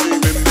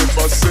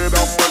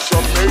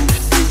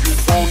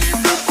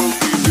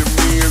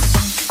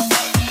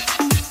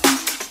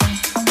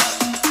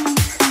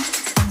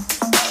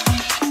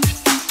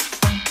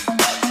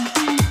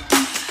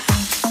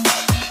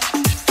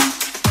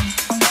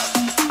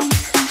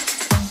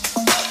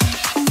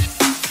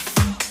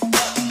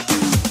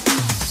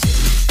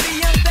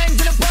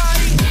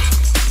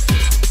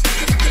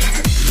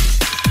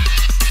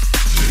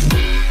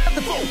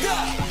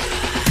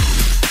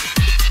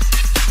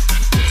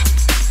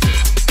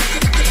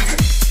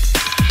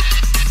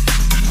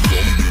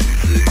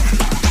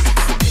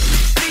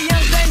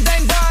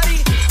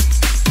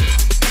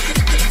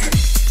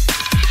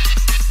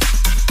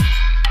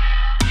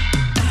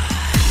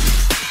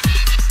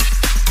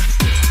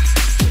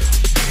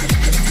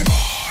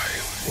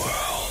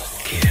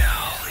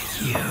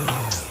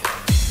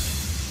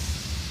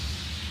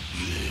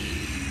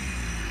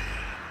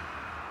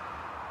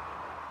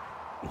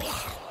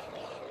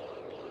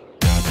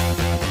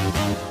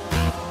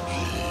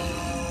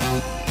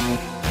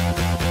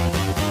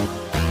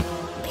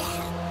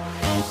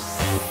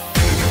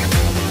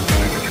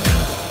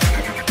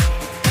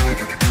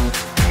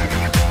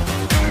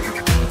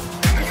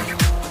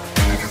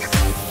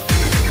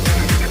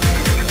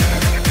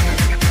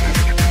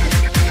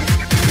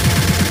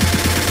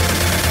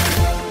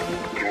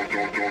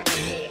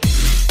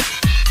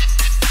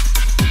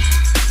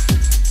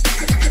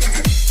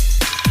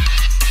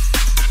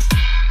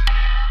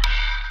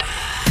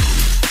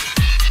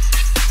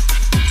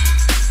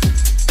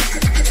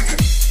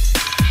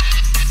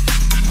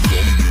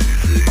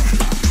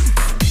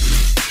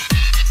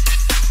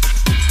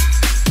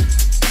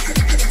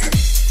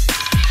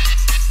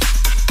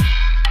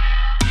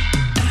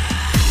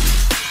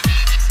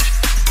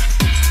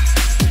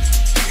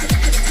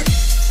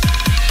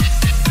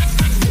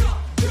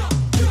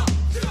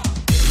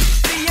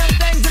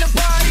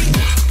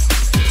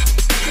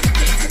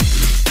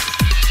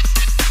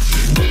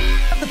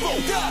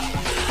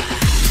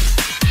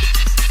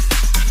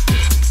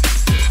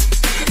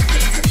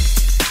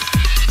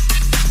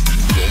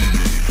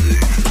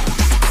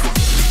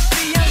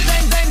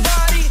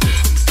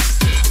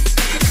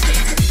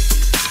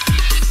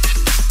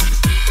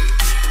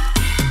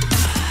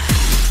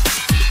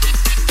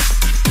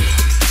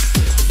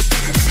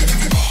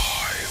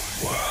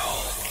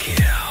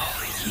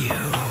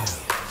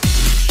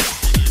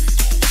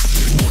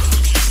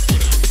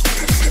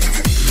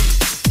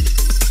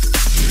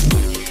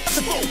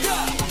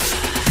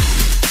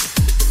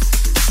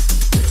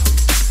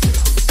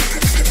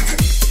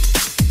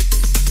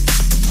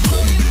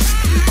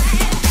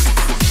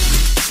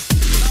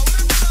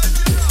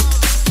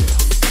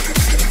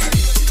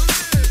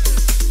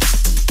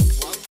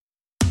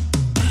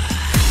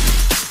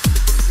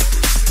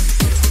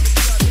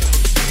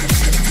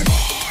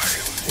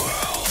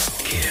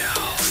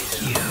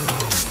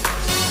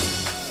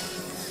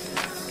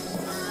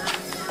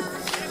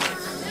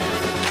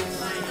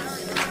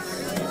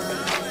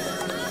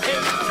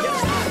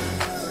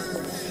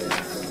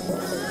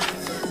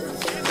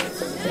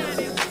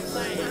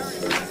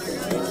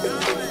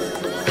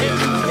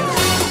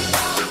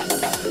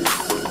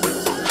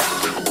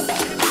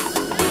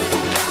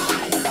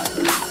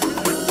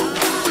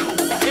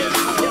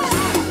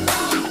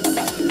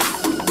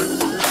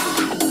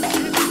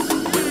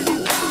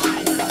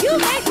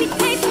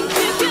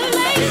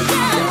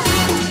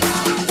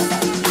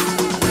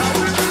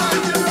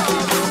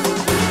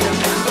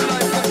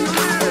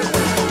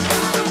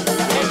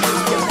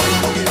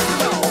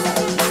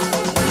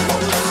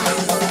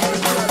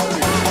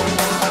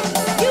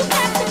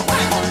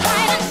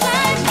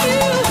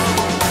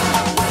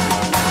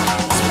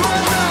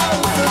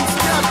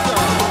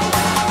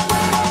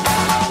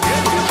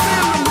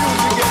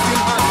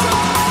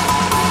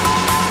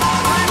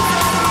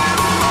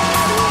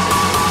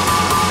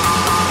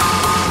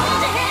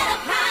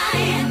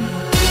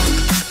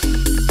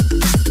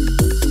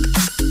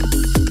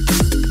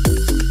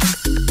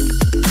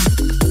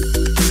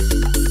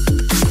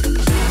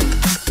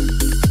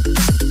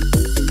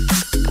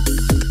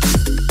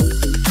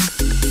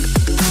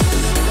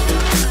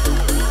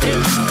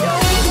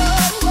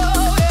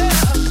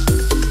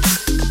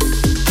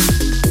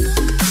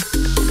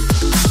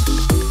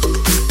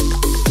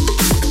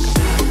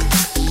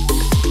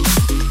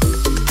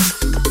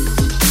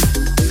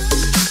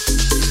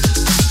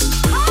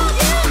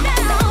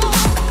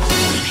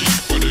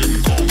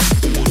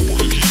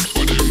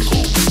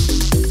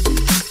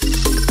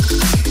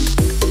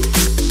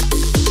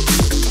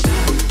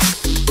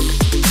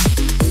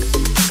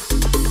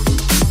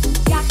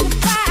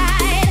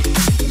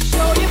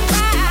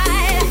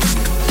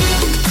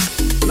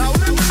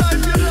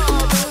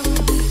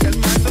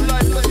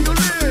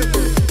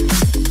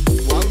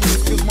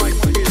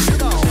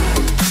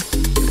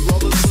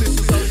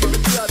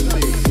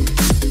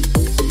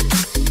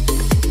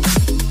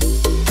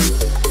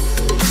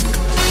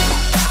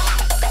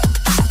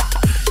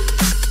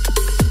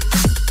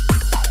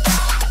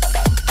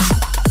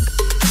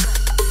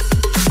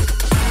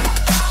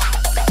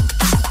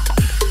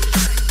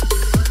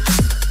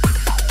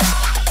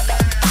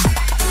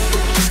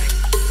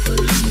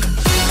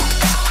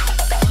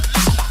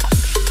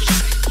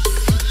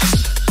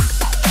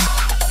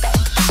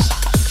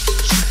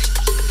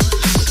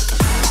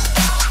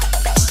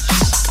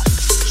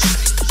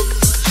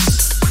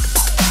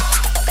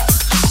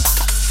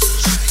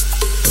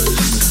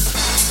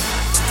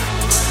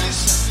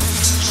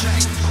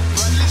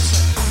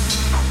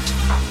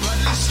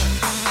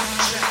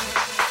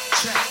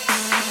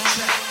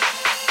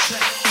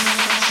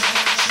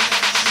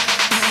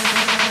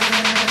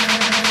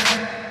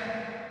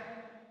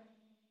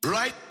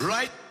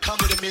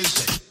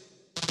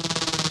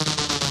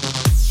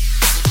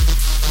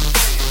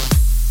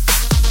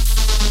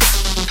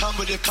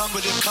the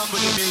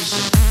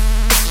music.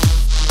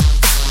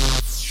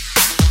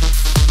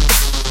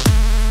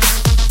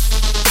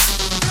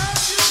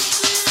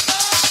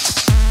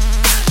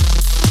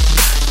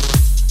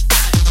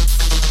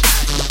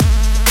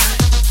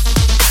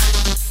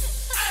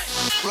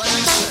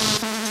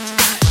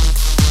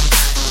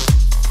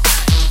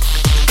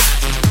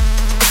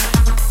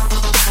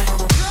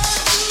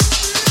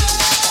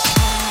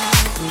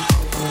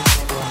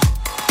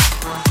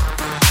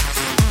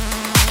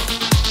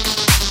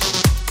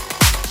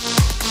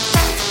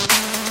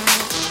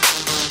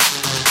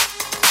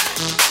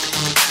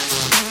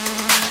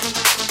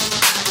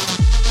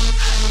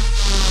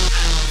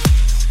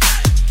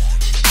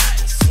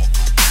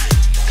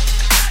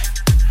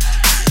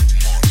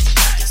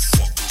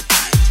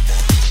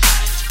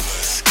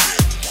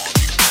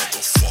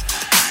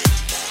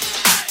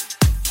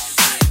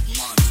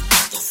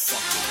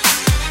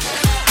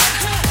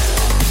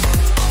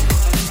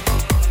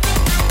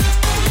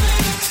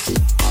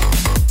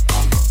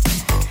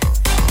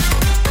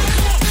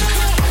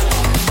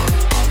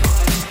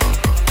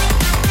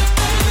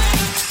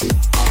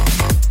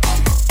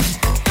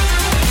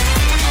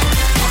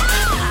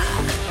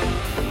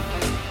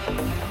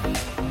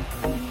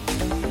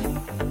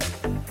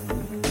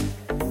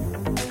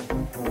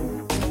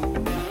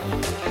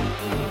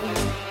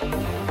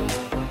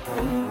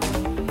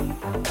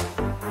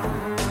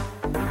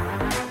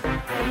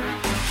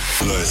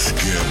 Let's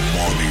get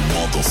money,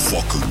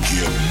 motherfucker,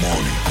 get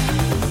money.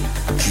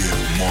 Get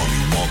money,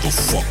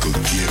 motherfucker,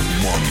 get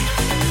money.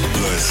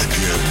 Let's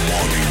get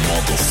money,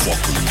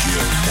 motherfucker,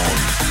 get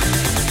money.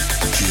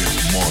 Get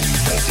money,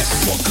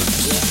 motherfucker,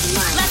 get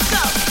money. Let's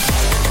go.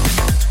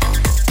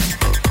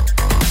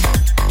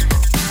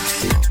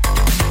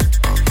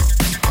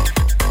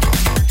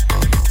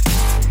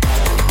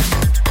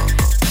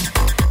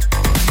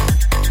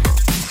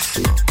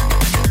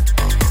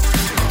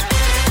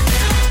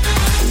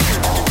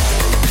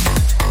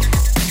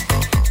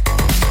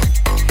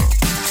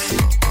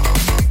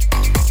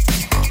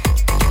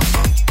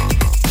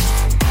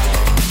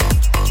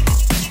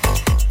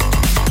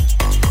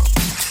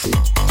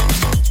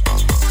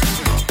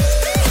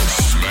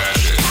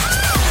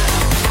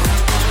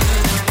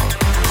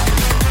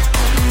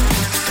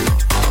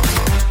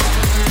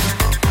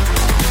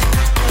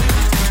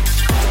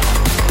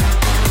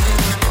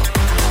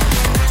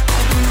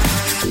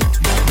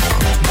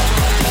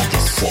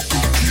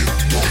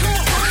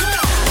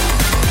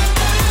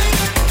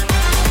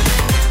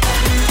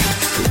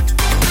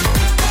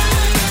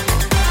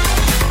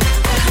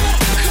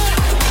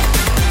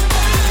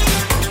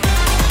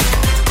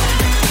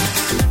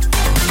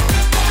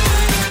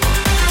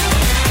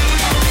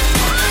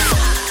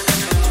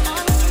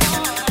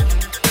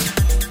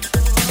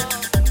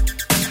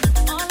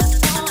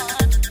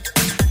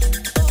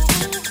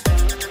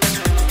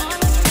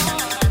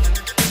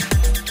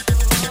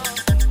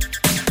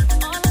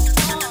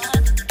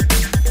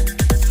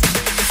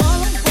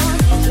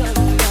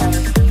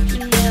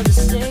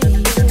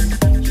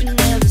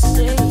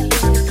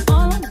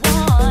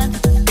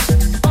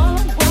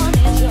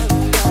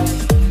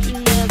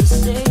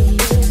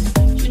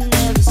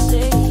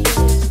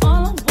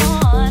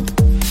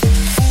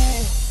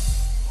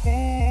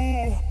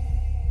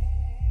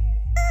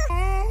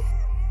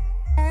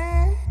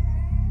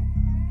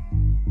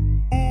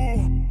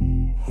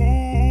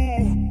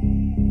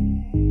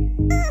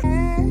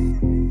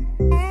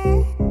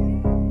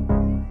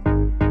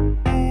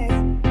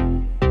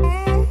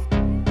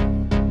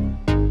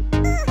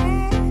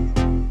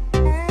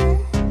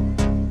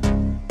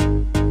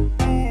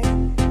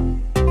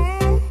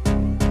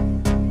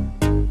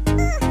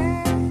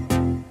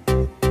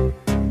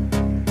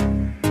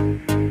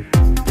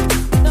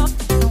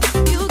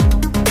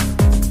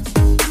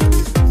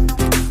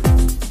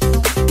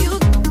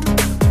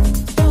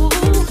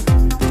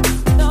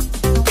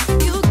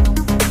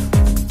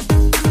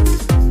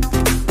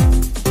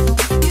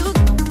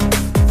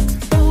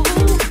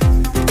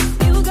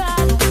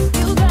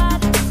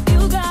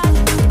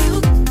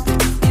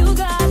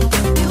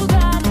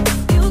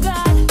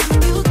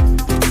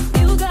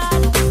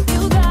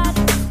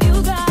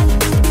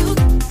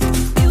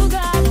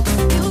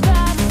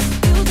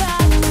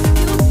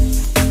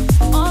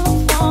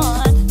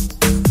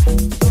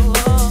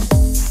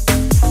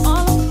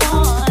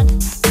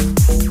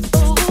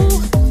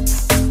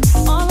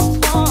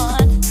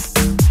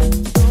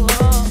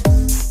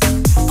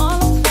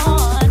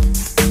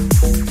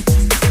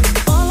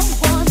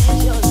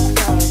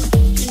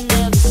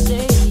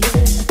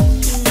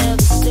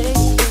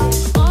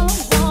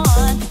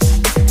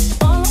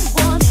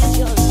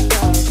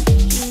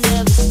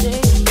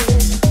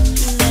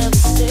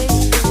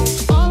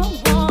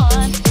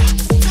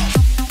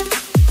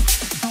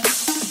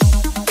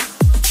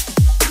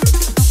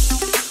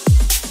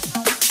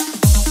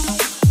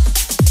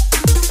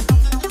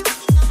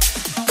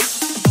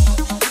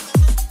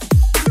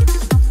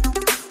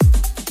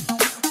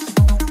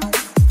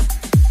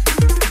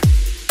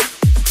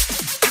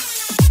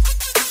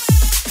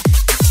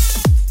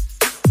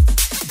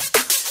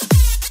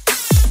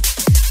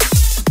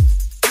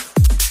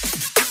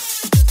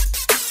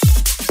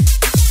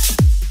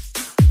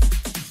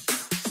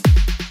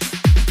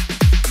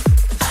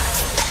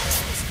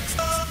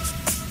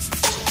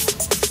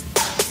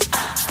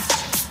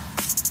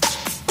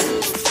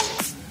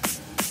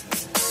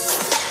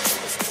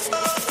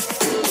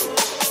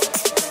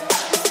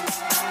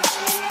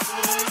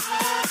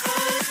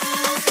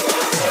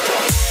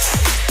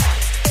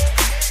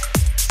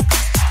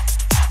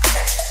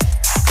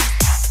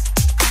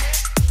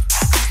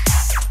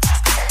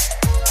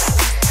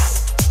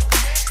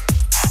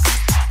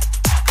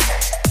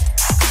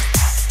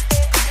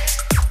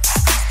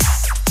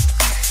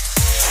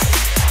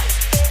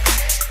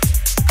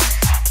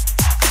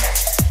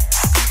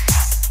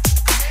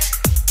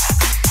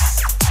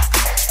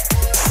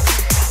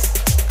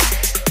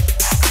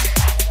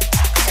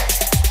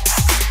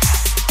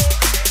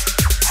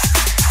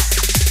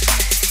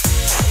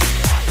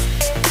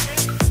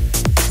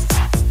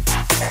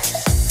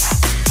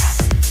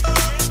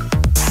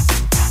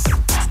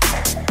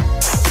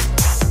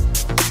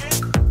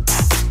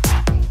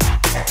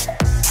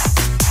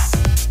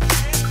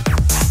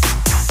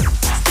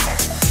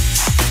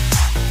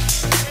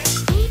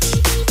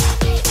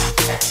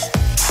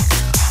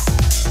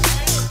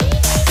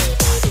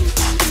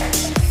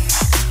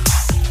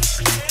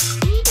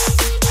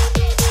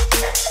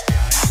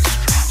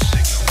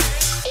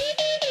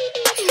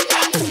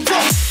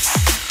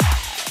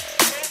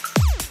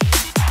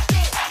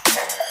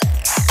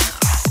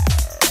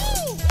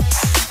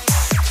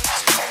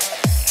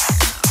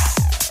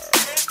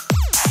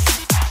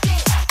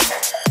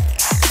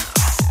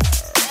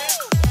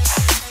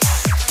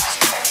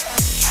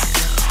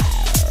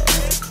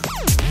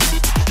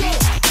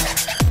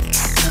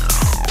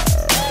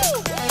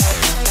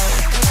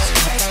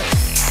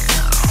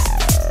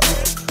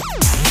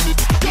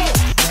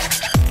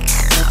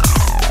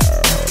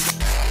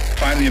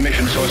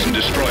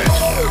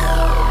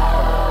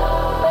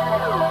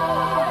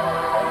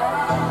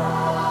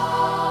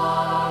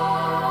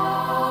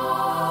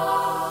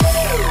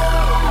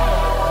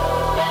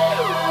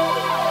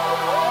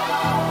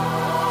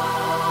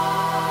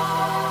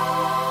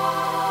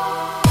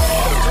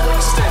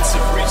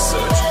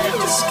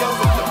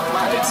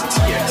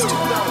 since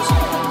 2000.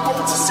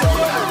 To set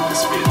the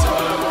atmosphere to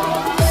Earth.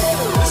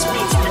 This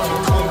means we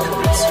can conquer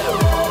it.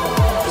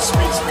 This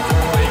means we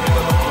can plague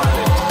another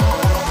planet.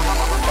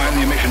 Find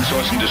the emission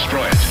source and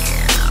destroy it.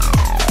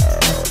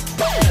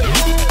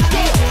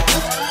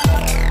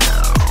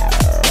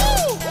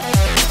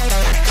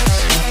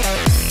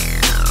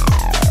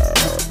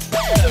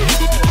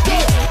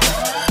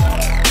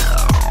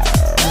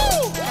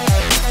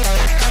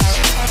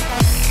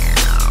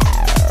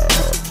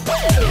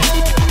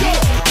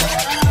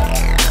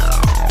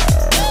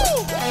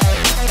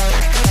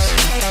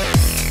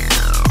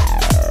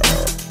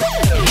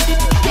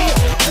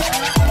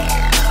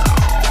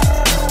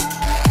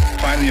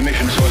 Find the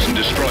emission source and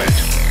destroy it.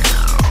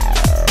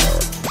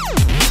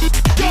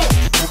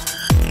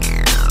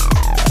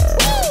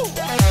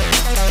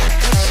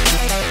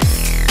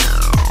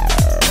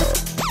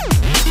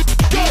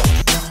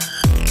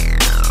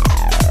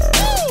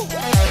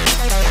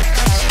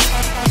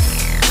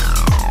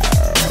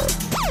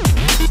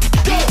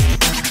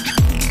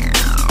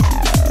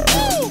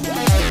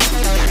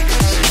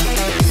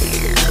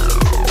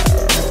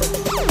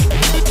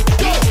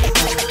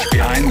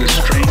 Behind this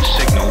strange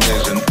signal,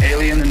 there's an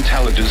alien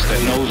intelligence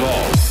that knows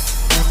all.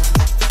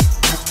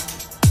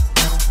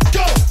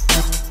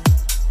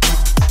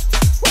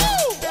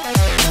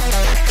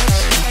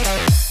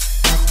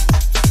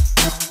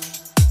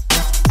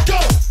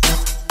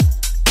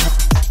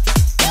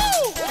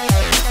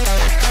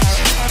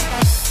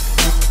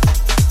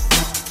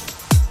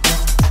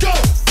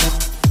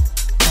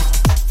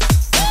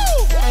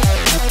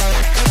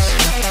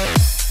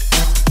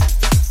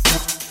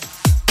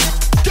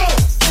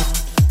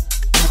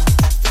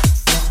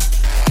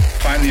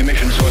 Find the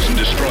emission source and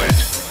destroy it.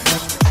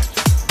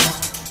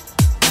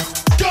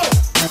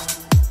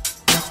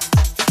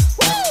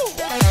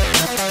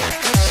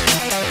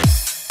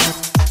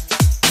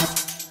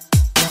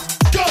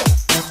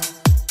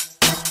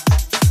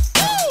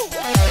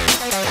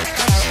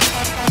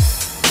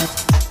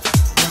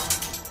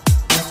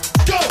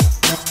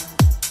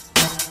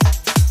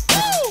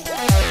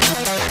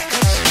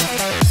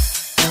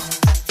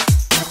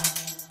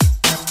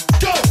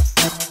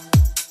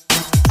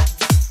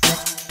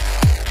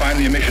 Find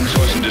the emission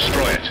source and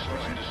destroy it.